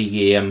strategy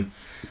game,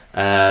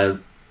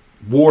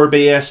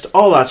 war-based,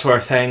 all that sort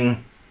of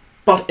thing.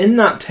 But in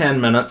that 10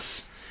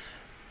 minutes,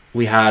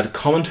 we had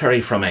commentary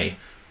from a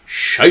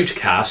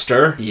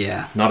shoutcaster.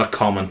 Yeah. Not a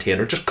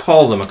commentator. Just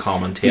call them a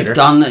commentator. They've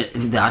done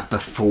that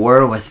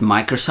before with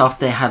Microsoft.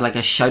 They had like a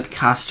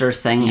shoutcaster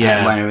thing,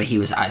 Yeah. whenever he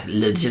was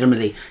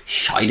legitimately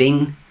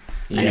shouting,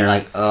 and you're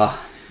like, ugh.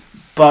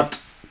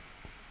 But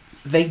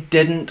they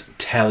didn't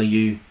tell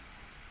you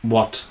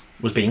what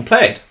was being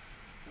played.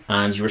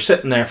 And you were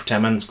sitting there for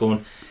 10 minutes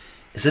going,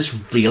 is this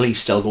really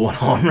still going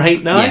on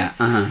right now? Yeah,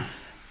 uh-huh.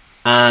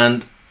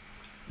 And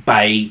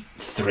by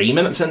 3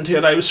 minutes into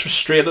it, I was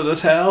frustrated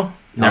as hell.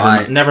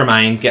 Never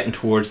mind getting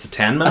towards the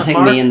 10 minute I think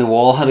mark. me and the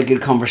wall had a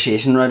good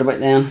conversation right about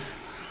then.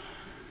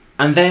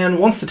 And then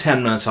once the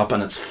 10 minutes up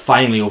and it's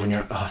finally over and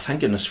you're, oh,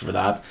 thank goodness for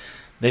that,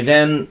 they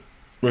then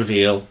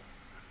reveal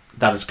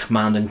that it's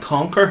Command and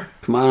Conquer.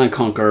 Command and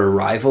Conquer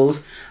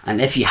Rivals.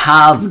 And if you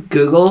have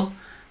Google,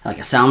 like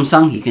a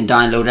Samsung, you can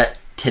download it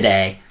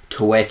today,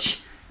 to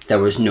which there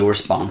was no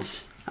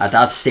response. At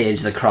that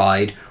stage, the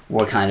crowd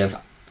were kind of,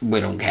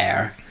 we don't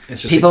care.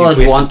 It's just people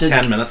had wanted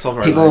 10 minutes of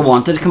our lives.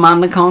 Wanted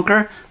Command and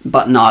Conquer,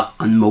 but not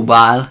on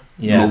mobile.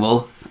 Yeah.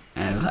 Mobile.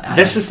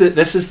 This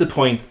is the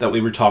point that we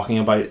were talking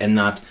about, in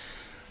that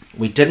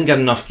we didn't get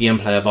enough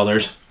gameplay of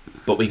others,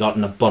 but we got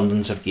an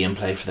abundance of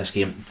gameplay for this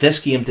game. This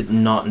game did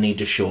not need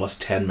to show us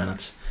 10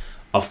 minutes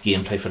of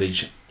gameplay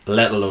footage,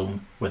 let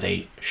alone with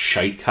a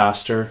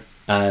shoutcaster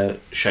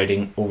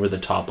shouting over the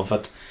top of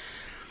it.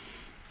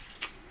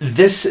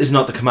 This is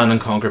not the Command and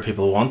Conquer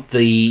people want.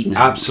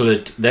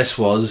 This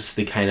was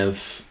the kind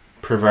of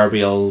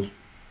proverbial, I'm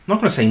not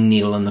going to say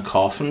nail in the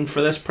coffin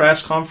for this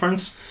press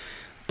conference,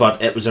 but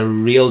it was a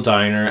real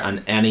downer,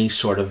 and any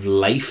sort of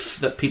life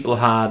that people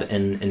had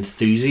in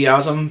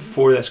enthusiasm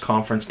for this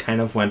conference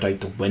kind of went out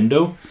the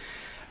window.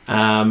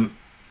 Do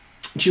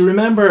you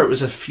remember it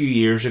was a few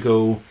years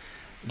ago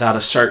that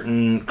a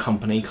certain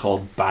company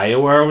called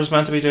BioWare was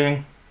meant to be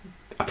doing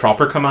a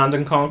proper Command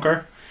and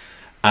Conquer,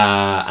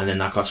 and then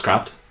that got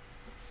scrapped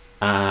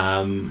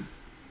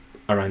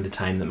around the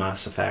time that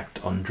Mass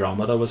Effect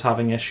Andromeda was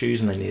having issues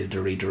and they needed to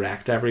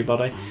redirect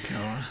everybody.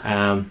 Oh,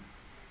 God.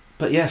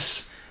 But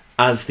yes,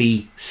 as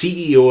the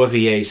CEO of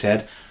EA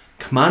said,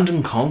 Command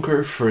and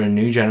Conquer for a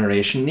new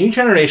generation. New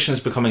generation is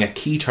becoming a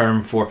key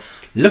term for,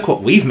 look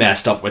what we've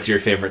messed up with your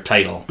favourite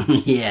title.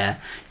 Yeah.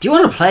 Do you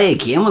want to play a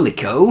game on the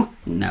go?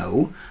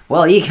 No.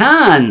 Well, you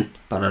can,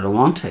 but I don't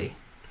want to.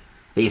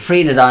 Be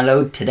free to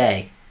download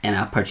today.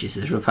 In-app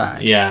purchases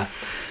required. Yeah.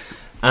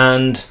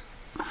 And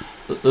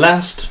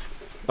last...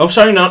 Oh,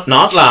 sorry, not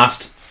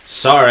last.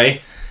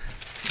 Sorry.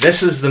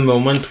 This is the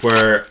moment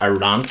where a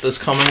rant is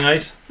coming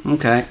out.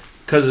 Okay.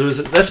 Because it was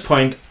at this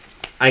point,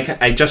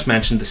 I just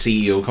mentioned the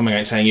CEO coming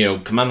out saying, you know,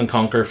 Command and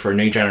Conquer for a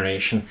new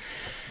generation.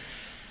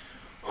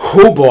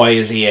 Oh boy,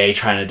 is EA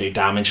trying to do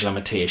damage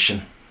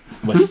limitation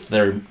with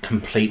their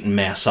complete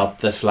mess up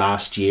this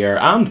last year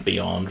and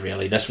beyond,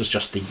 really. This was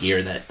just the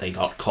year that they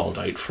got called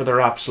out for their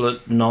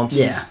absolute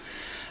nonsense.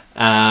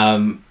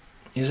 Yeah.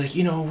 He's like,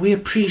 you know, we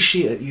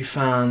appreciate you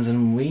fans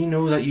and we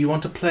know that you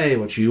want to play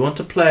what you want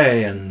to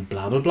play and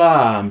blah blah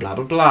blah and blah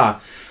blah blah.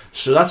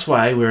 So that's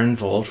why we're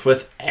involved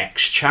with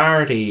X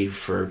Charity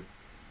for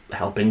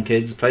helping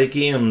kids play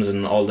games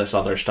and all this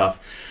other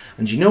stuff.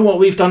 And you know what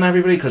we've done,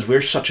 everybody? Because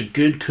we're such a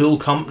good, cool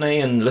company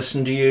and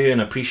listen to you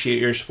and appreciate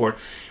your support.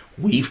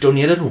 We've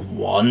donated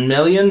 $1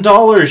 million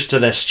to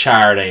this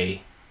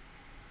charity.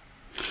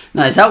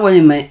 Now, is that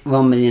 1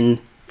 million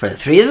for the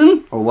three of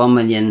them, or 1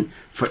 million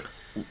for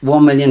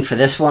 1 million for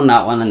this one,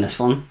 that one, and this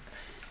one,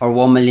 or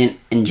 1 million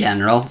in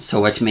general?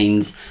 So, which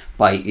means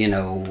by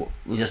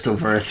just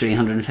over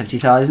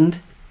 350,000.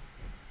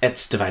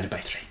 It's divided by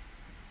 3.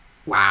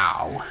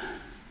 Wow!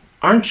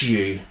 Aren't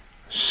you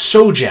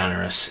so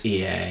generous,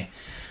 EA?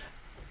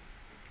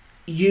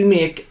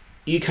 You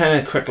kind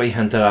of quickly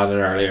hinted at it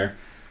earlier.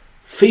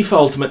 FIFA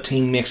Ultimate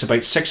Team makes about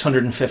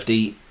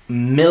 $650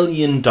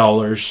 million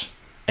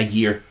a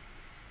year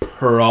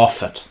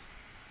profit.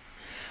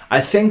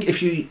 I think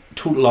if you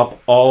total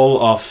up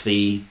all of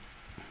the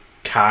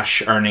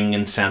cash earning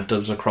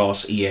incentives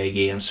across EA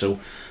games, so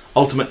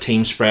Ultimate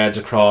Team spreads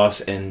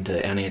across into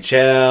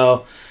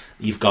NHL,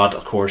 you've got,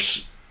 of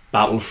course,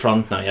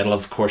 Battlefront. Now, it'll,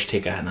 of course,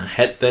 take a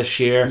hit this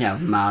year. Yeah,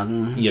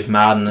 Madden. You have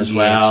Madden as UFC.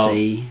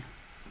 well.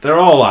 They're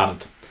all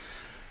added.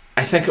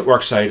 I think it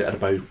works out at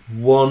about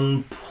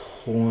 $1.3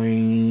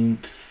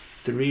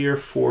 or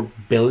 $4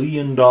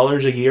 billion a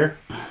year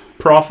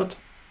profit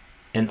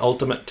in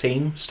Ultimate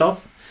Team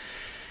stuff.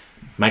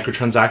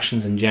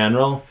 Microtransactions in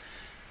general.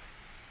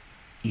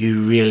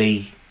 You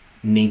really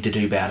need to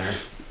do better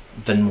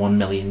than $1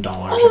 million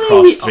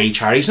across 3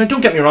 charities. Now,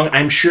 don't get me wrong,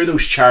 I'm sure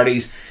those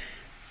charities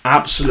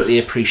absolutely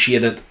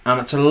appreciate it, and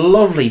it's a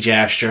lovely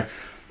gesture.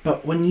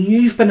 But when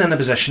you've been in a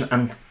position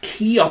and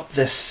key up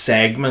this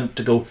segment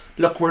to go,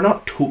 look, we're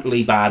not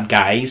totally bad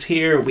guys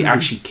here, we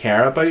actually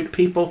care about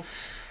people,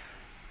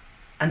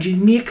 and you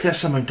make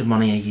this amount of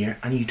money a year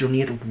and you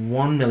donate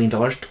 $1 million,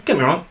 don't get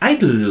me wrong,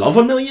 I'd love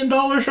 $1 million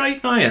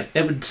right now.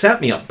 It would set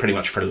me up pretty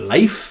much for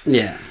life.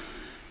 Yeah.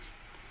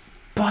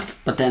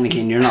 But then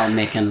again, you're not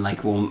making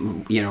like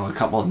a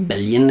couple of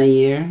billion a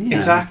year.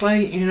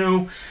 Exactly,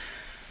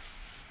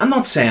 I'm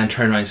not saying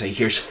turn around and say,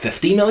 here's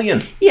 50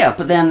 million. Yeah,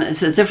 but then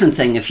it's a different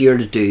thing if you're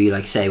to do,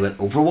 like, say, what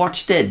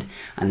Overwatch did,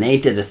 and they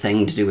did a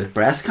thing to do with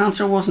breast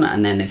cancer, wasn't it?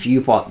 And then if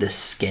you bought this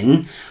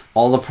skin,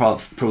 all the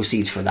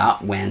proceeds for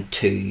that went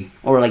to,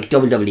 or like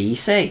WWE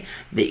say,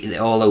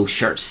 all those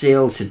shirt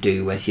sales to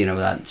do with,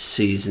 that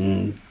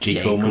Susan J.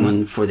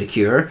 Komen for the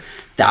Cure,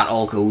 that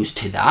all goes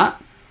to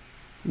that.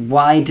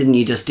 Why didn't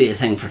you just do a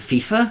thing for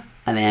FIFA,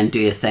 and then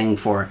do a thing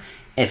for,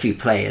 if you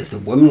play as the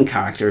women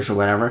characters or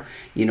whatever,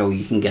 you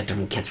can get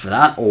different kits for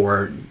that,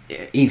 or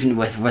even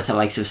with the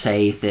likes of,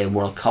 say, the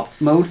World Cup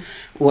mode,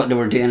 what they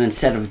were doing,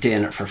 instead of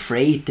doing it for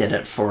free, did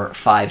it for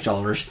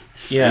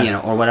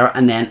 $5, or whatever,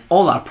 and then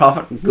all that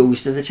profit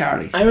goes to the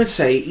charities. I would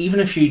say, even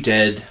if you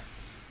did,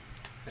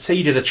 say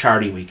you did a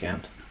charity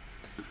weekend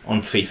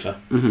on FIFA,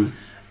 and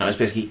it was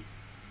basically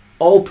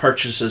all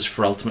purchases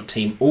for Ultimate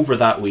Team over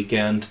that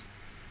weekend,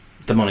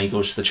 the money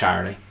goes to the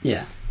charity.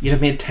 Yeah. You'd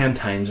have made 10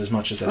 times as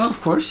much as this. Oh,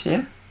 of course,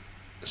 yeah.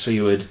 So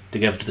you would to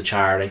give to the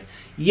charity.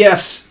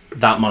 Yes,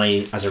 that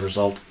money as a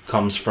result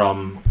comes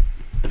from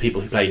the people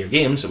who play your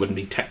games. It wouldn't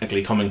be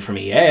technically coming from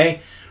EA,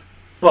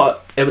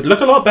 but it would look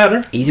a lot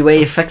better. Easy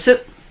way you fix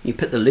it. You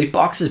put the loot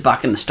boxes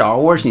back in the Star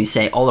Wars and you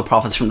say all the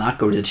profits from that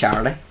go to the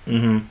charity.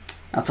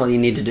 That's all you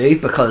need to do,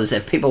 because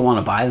if people want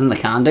to buy them, they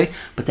can do.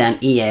 But then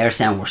EA are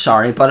saying, we're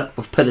sorry, but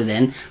we've put it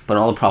in, but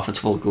all the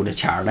profits will go to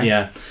charity.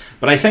 Yeah,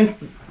 but I think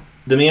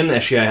the main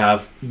issue I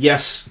have,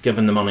 yes,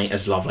 giving the money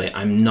is lovely.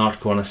 I'm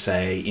not going to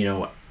say,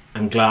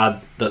 I'm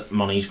glad that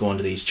money's going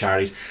to these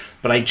charities,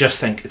 but I just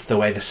think it's the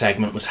way the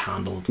segment was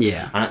handled.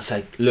 Yeah. And it's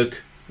like,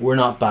 look, we're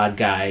not bad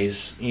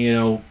guys,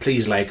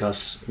 please like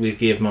us. We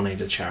gave money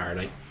to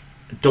charity.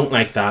 Don't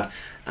like that.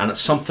 And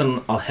it's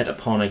something I'll hit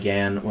upon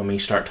again when we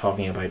start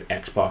talking about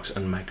Xbox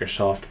and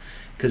Microsoft,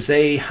 because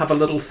they have a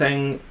little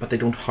thing, but they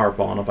don't harp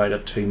on about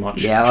it too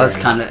much. Yeah,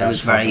 it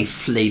was very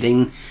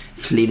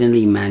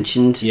fleetingly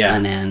mentioned,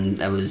 and then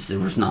there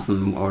was nothing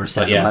more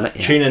said about it.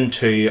 Yeah. Tune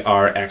into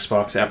our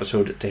Xbox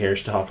episode to hear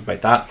us talk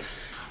about that.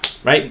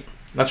 Right,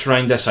 let's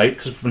round this out,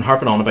 because we've been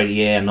harping on about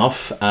EA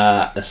enough.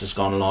 This has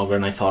gone longer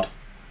than I thought.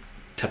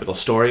 Typical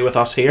story with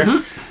us here.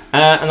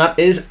 And that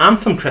is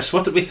Anthem. Chris,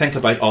 what did we think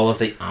about all of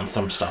the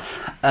Anthem stuff?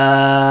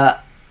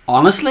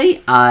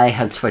 Honestly, I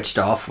had switched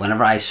off.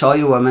 Whenever I saw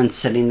your women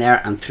sitting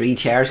there and 3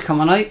 chairs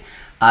coming out,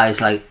 I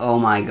was like, oh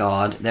my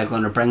god, they're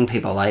going to bring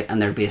people out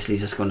and they're basically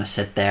just going to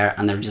sit there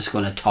and they're just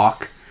going to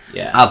talk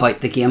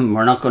about the game.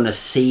 We're not going to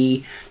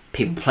see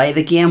people play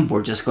the game.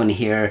 We're just going to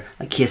hear,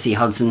 like, Casey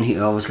Hudson,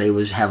 who obviously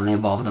was heavily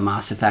involved in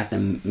Mass Effect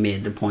and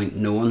made the point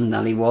known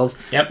that he was.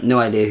 No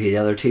idea who the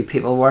other 2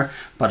 people were.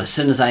 But as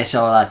soon as I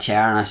saw that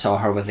chair and I saw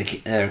her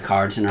with their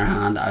cards in her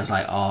hand, I was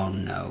like, oh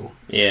no.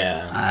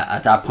 Yeah.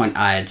 At that point,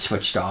 I had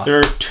switched off. There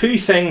are 2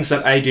 things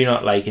that I do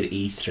not like at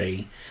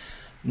E3.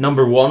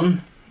 Number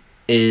 1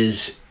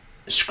 is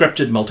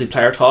scripted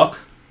multiplayer talk,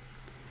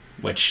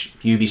 which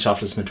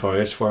Ubisoft is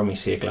notorious for, and we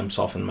see a glimpse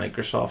of in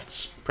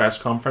Microsoft's press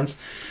conference.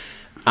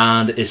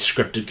 and is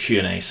scripted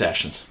Q&A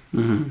sessions.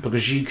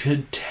 Because you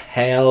could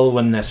tell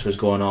when this was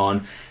going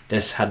on,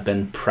 this had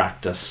been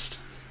practiced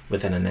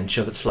within an inch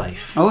of its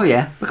life. Oh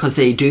yeah, because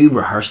they do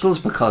rehearsals,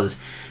 because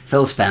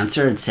Phil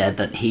Spencer had said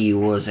that he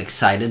was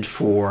excited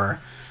for...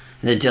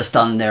 They'd just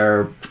done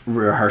their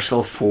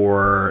rehearsal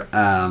for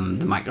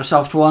the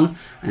Microsoft one,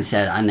 and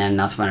then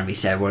that's whenever he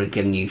said, we're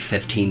giving you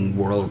 15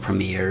 world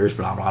premieres,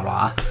 blah blah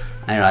blah.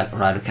 And you're like,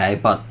 right, okay.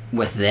 But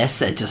with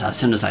this, it just, as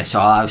soon as I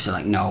saw it, I was just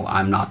like, no,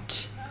 I'm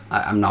not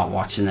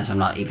watching this. I'm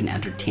not even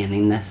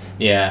entertaining this.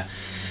 Yeah.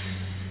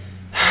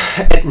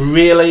 It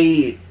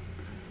really...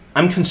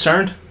 I'm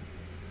concerned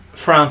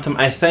for Anthem.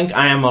 I think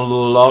I am a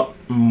lot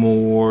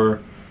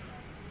more...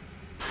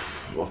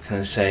 what can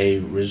I say,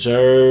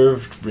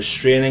 reserved,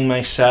 restraining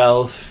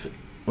myself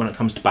when it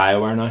comes to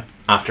BioWare now,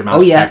 after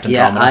Mass Effect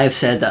Andromeda. I've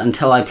said that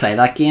until I play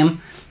that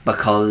game,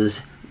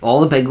 because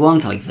all the big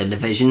ones like The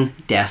Division,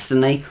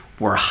 Destiny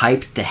were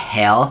hyped to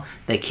hell.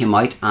 They came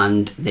out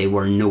and they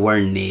were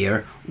nowhere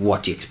near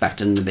what you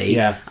expected them to be.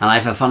 Yeah. And I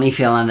have a funny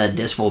feeling that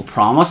this will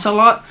promise a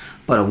lot,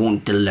 but it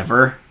won't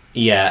deliver.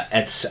 Yeah,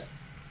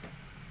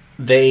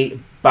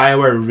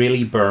 BioWare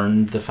really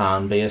burned the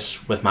fan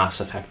base with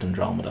Mass Effect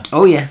Andromeda.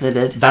 Oh yeah, they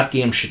did. That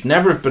game should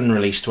never have been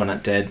released when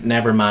it did.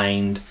 Never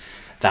mind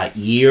that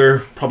year,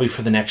 probably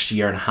for the next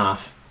year and a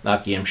half,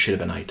 that game should have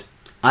been out.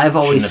 I've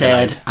always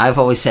said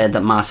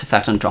that Mass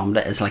Effect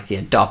Andromeda is like the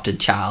adopted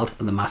child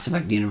of the Mass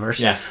Effect universe.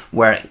 Yeah.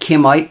 Where it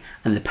came out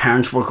and the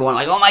parents were going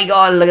like, oh my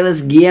god, look at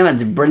this game,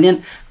 it's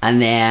brilliant.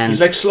 And then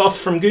he's like Sloth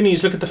from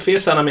Goonies, look at the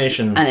face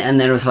animation. And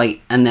then it was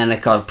like, and then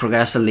it got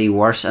progressively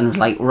worse, and it was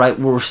like, right,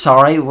 we're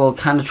sorry, we'll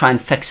kind of try and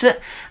fix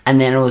it.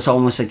 And then it was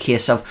almost a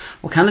case of,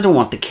 we kind of don't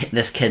want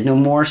this kid no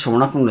more, so we're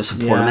not going to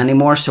support him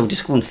anymore, so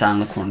just go and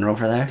stand in the corner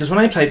over there. Because when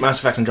I played Mass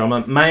Effect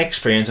Andromeda, my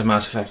experience of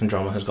Mass Effect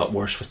Andromeda has got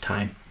worse with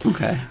time.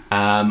 Okay.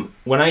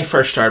 When I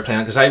first started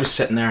playing it, because I was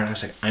sitting there and I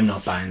was like, I'm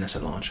not buying this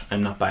at launch.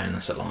 I'm not buying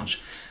this at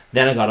launch.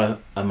 Then I got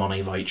a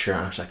money voucher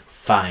and I was like,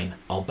 fine,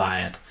 I'll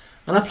buy it.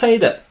 And I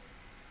played it.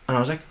 And I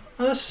was like,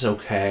 oh, this is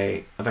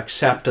okay. I've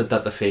accepted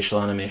that the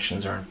facial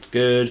animations aren't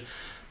good.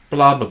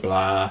 Blah, blah,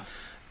 blah.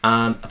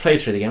 And I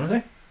played through the game and I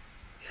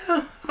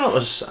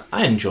was like, yeah,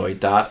 I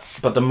enjoyed that.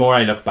 But the more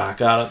I look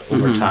back at it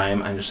over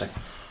time, I'm just like,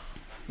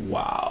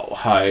 wow,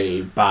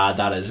 how bad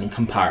that is in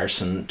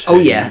comparison to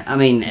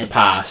the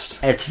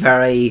past. It's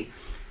very...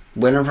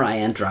 Whenever I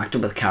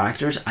interacted with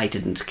characters, I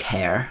didn't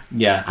care.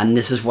 Yeah. And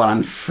this is what I'm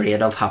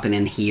afraid of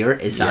happening here,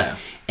 is that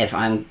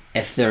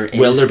if there is...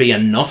 Will there be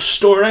enough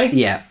story?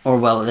 Yeah, or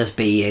will this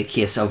be a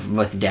case of,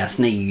 with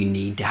Destiny, you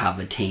need to have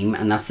a team,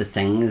 and that's the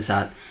thing, is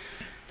that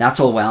that's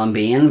all well and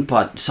being,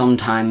 but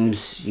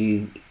sometimes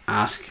you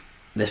ask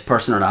this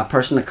person or that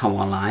person to come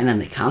online and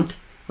they can't,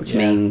 which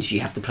means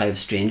you have to play with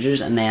strangers,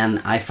 and then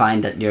I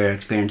find that your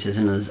experience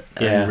isn't as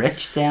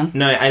enriched then.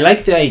 Now, I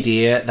like the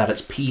idea that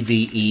it's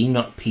PvE,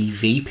 not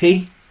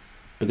PvP,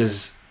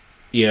 because,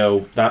 you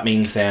know, that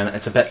means then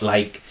it's a bit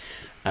like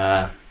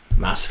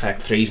Mass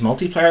Effect 3's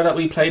multiplayer that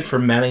we played for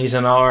many's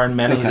an hour and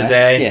many's a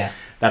day,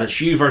 that it's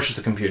you versus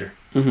the computer.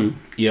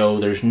 You know,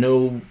 there's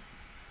no...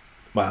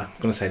 Well,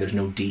 I'm going to say there's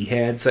no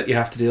D-heads that you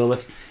have to deal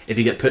with. If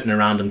you get put in a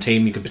random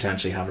team, you could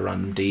potentially have a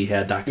random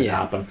D-head. That could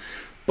happen.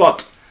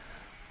 But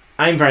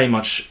I'm very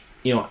much,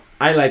 you know,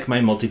 I like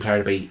my multiplayer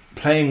to be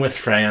playing with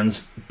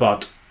friends,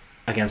 but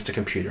against a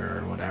computer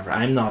or whatever.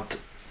 I'm not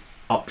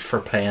up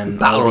for playing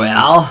Battle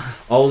Royale.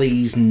 All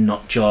these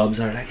nut jobs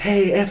that are like,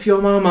 hey, F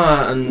your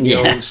mama, and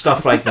you know,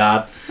 stuff like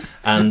that.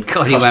 And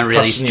God, he went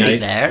really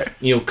straight there.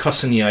 You know,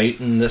 cussing you out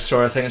and this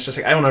sort of thing. It's just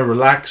like, I want to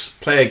relax,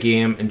 play a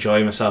game,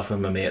 enjoy myself with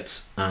my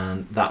mates,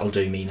 and that'll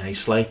do me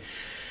nicely.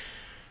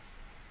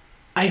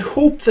 I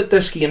hope that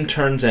this game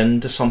turns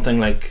into something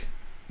like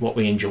what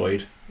we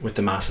enjoyed with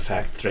the Mass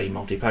Effect 3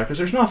 multiplayer, because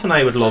there's nothing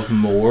I would love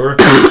more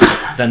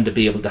than to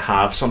be able to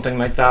have something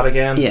like that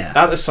again. Yeah.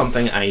 That is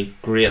something I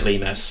greatly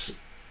miss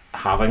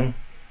having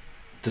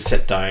to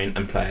sit down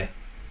and play,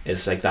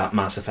 is like that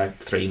Mass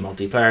Effect 3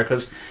 multiplayer.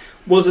 Because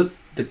was it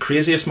the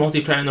craziest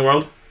multiplayer in the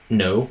world?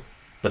 No.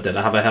 But did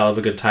I have a hell of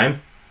a good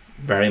time?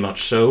 Very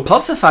much so.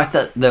 Plus the fact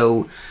that,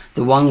 though,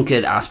 the one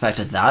good aspect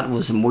of that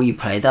was the more you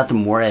played that, the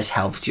more it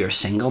helped your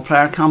single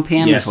player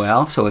campaign as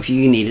well. So if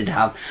you needed to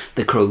have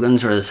the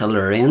Krogans or the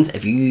Silurians,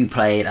 if you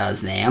played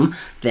as them,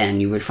 then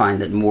you would find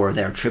that more of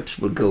their troops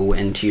would go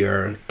into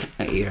your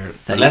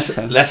thing.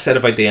 Less said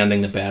about the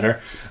ending, the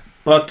better.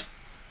 But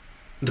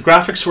the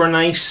graphics were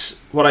nice.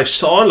 What I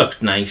saw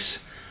looked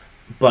nice.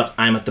 But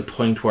I'm at the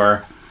point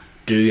where,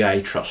 do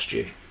I trust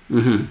you?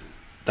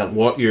 That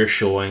what you're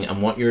showing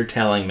and what you're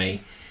telling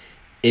me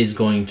is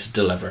going to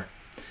deliver.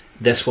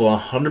 This will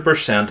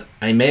 100%.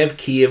 I may have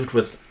caved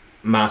with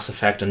Mass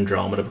Effect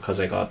Andromeda because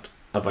I got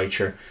a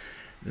voucher.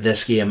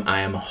 This game,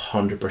 I am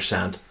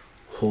 100%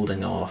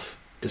 holding off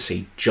to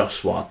see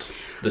just what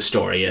the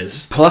story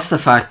is. Plus the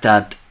fact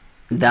that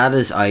that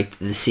is out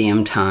the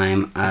same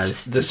time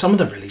as... Some of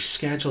the release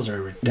schedules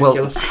are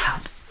ridiculous.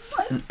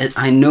 Well,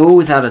 I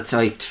know that it's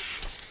out...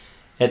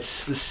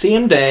 It's the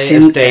same day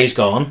as Days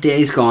Gone.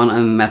 Days Gone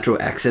and Metro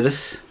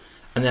Exodus.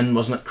 And then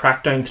wasn't it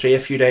Crackdown 3 a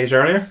few days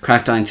earlier?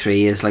 Crackdown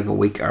 3 is like a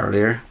week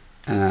earlier,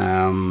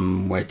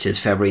 which is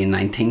February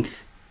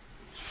 19th.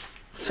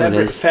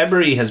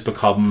 February has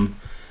become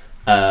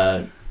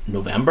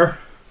November.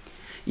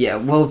 Yeah,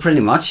 well, pretty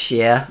much,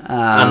 yeah.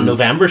 And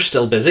November's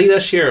still busy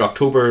this year.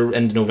 October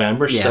into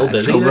November still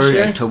busy this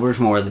year. October's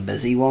more the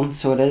busy one,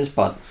 so it is.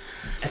 But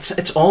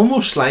it's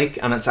almost like,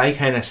 and I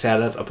kind of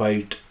said it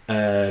about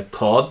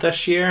COD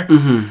this year.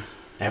 Mm-hmm.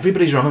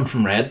 Everybody's running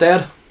from Red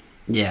Dead.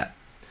 Yeah.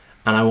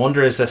 And I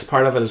wonder, is this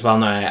part of it as well?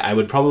 Now, I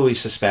would probably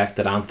suspect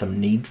that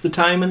Anthem needs the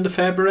time into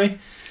February.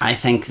 I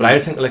think the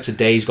likes of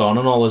Days Gone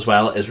and all as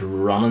well is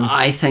running.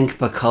 I think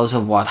because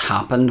of what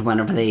happened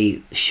whenever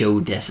they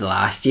showed this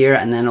last year,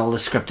 and then all the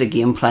scripted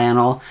gameplay and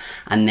all,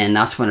 and then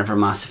that's whenever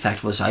Mass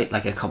Effect was out,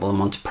 like a couple of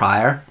months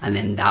prior, and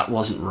then that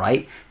wasn't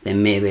right, they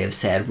maybe have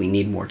said we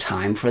need more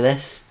time for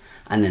this,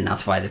 and then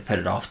that's why they put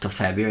it off till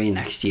February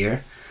next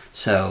year.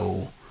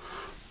 So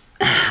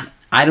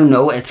I don't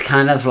know, it's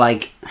kind of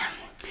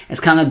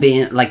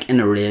being like in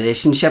a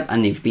relationship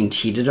and you've been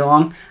cheated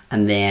on,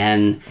 and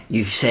then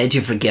you've said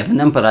you've forgiven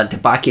them, but at the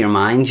back of your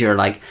mind you're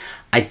like,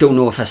 I don't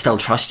know if I still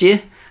trust you.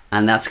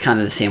 And that's kind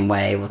of the same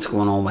way what's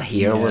going on with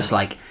here. Was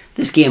like,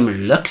 this game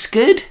looks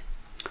good,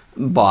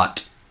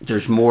 but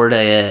there's more to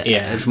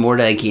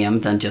a game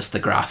than just the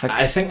graphics.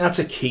 I think that's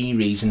a key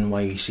reason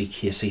why you see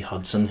Casey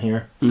Hudson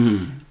here.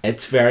 Mm-hmm.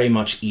 It's very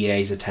much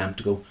EA's attempt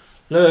to go,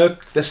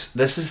 look, this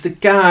is the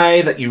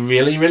guy that you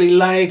really, really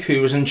like,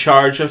 who was in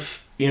charge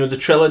of, the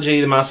trilogy,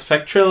 the Mass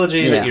Effect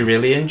trilogy that you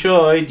really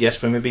enjoyed.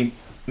 Yes, we maybe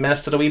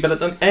messed it a wee bit at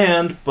the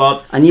end,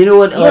 but and you know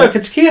what? Look,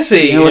 it's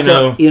Casey.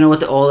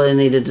 All they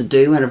needed to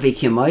do whenever he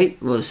came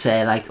out was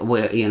say like,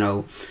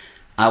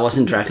 I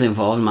wasn't directly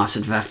involved in Mass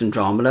Effect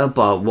Andromeda,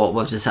 but what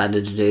we've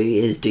decided to do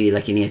is do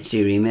like an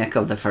HD remake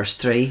of the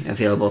first 3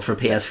 available for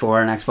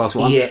PS4 and Xbox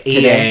One.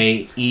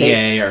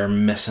 EA are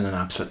missing an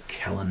absolute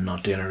killing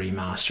not doing a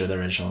remaster of the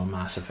original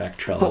Mass Effect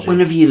trilogy. But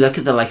whenever you look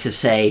at the likes of,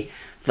 say,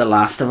 The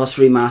Last of Us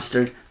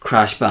remastered,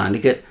 Crash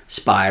Bandicoot,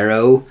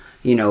 Spyro,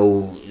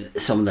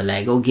 some of the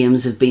Lego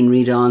games have been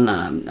redone,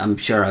 and I'm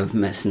sure I've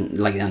missed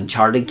like the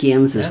Uncharted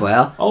games as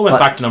well. All went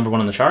back to number 1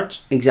 on the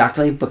charts.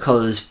 Exactly,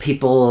 because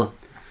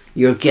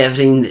you're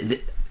giving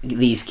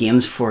these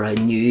games for a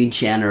new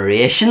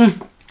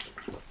generation.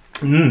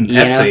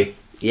 Pepsi.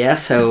 Yeah,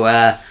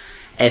 so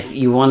if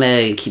you want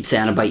to keep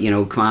saying about,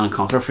 Command and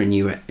Conquer for a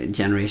new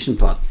generation,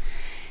 but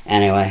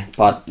anyway,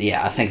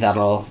 I think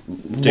that'll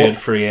do it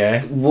for EA.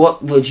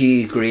 What would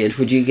you grade?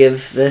 Would you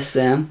give this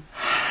then?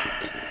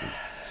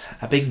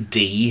 A big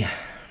D.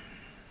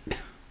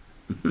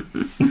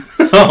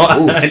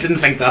 I didn't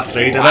think that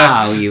through, did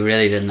I? Wow, you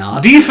really did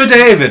not. D for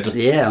David.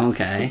 Yeah,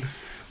 okay.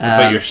 What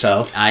about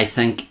yourself? I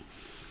think,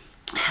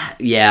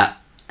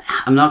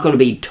 I'm not going to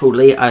be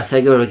totally, I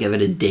think I'm going to give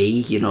it a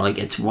D.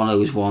 It's one of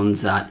those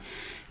ones that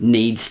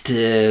needs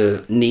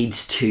to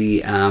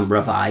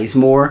revise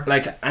more.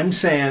 Like, I'm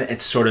saying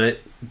it's sort of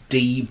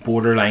D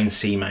borderline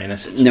C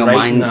minus. It's no, right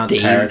mine's in that D.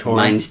 territory.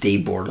 Mine's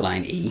D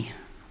borderline E.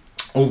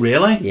 Oh,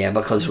 really? Yeah,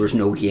 because there was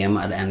no game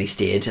at any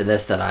stage of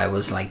this that I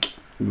was like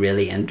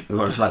really I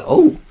was like,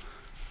 oh,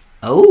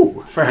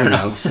 fair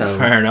enough. So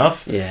fair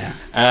enough.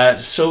 Yeah.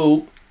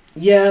 So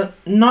yeah,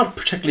 not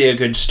particularly a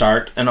good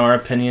start in our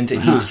opinion to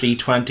E3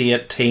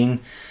 2018.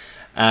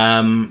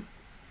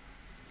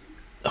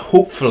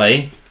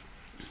 Hopefully,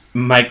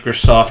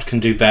 Microsoft can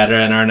do better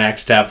in our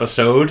next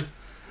episode.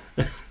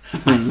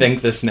 I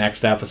think this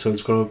next episode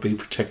is going to be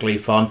particularly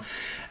fun.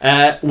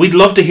 We'd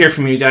love to hear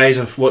from you guys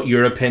of what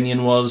your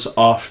opinion was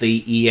of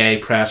the EA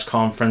press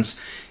conference.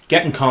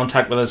 Get in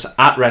contact with us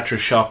at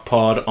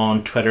RetroShockPod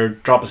on Twitter.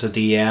 Drop us a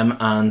DM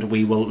and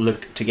we will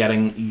look to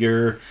getting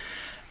your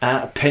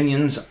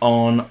opinions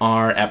on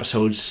our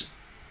episodes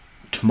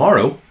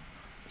tomorrow.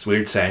 It's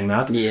weird saying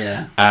that.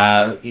 Yeah.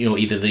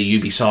 Either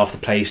the Ubisoft, the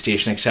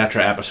PlayStation,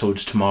 etc.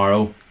 episodes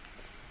tomorrow.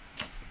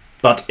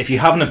 But if you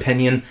have an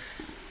opinion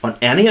on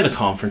any of the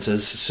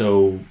conferences,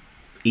 so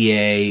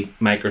EA,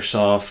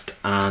 Microsoft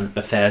and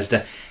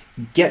Bethesda,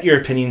 get your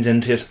opinions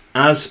into us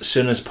as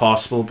soon as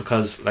possible,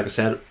 because like I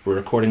said, we're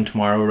recording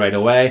tomorrow right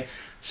away,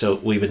 so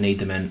we would need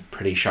them in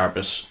pretty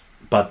sharpish.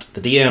 But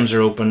the DMs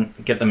are open,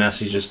 get the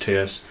messages to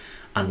us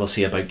and we'll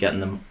see about getting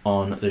them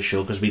on the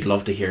show, because we'd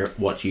love to hear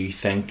what you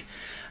think,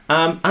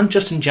 and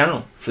just in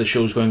general for the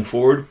shows going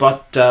forward.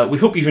 But we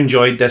hope you've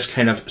enjoyed this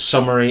kind of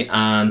summary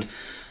and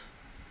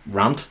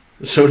rant,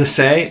 so to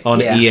say,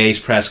 on EA's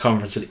press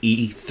conference at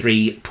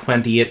E3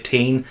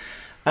 2018.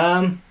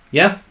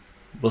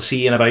 We'll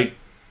see you in about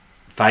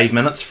 5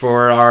 minutes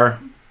for our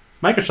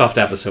Microsoft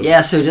episode.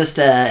 Yeah, so just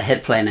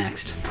hit play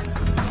next.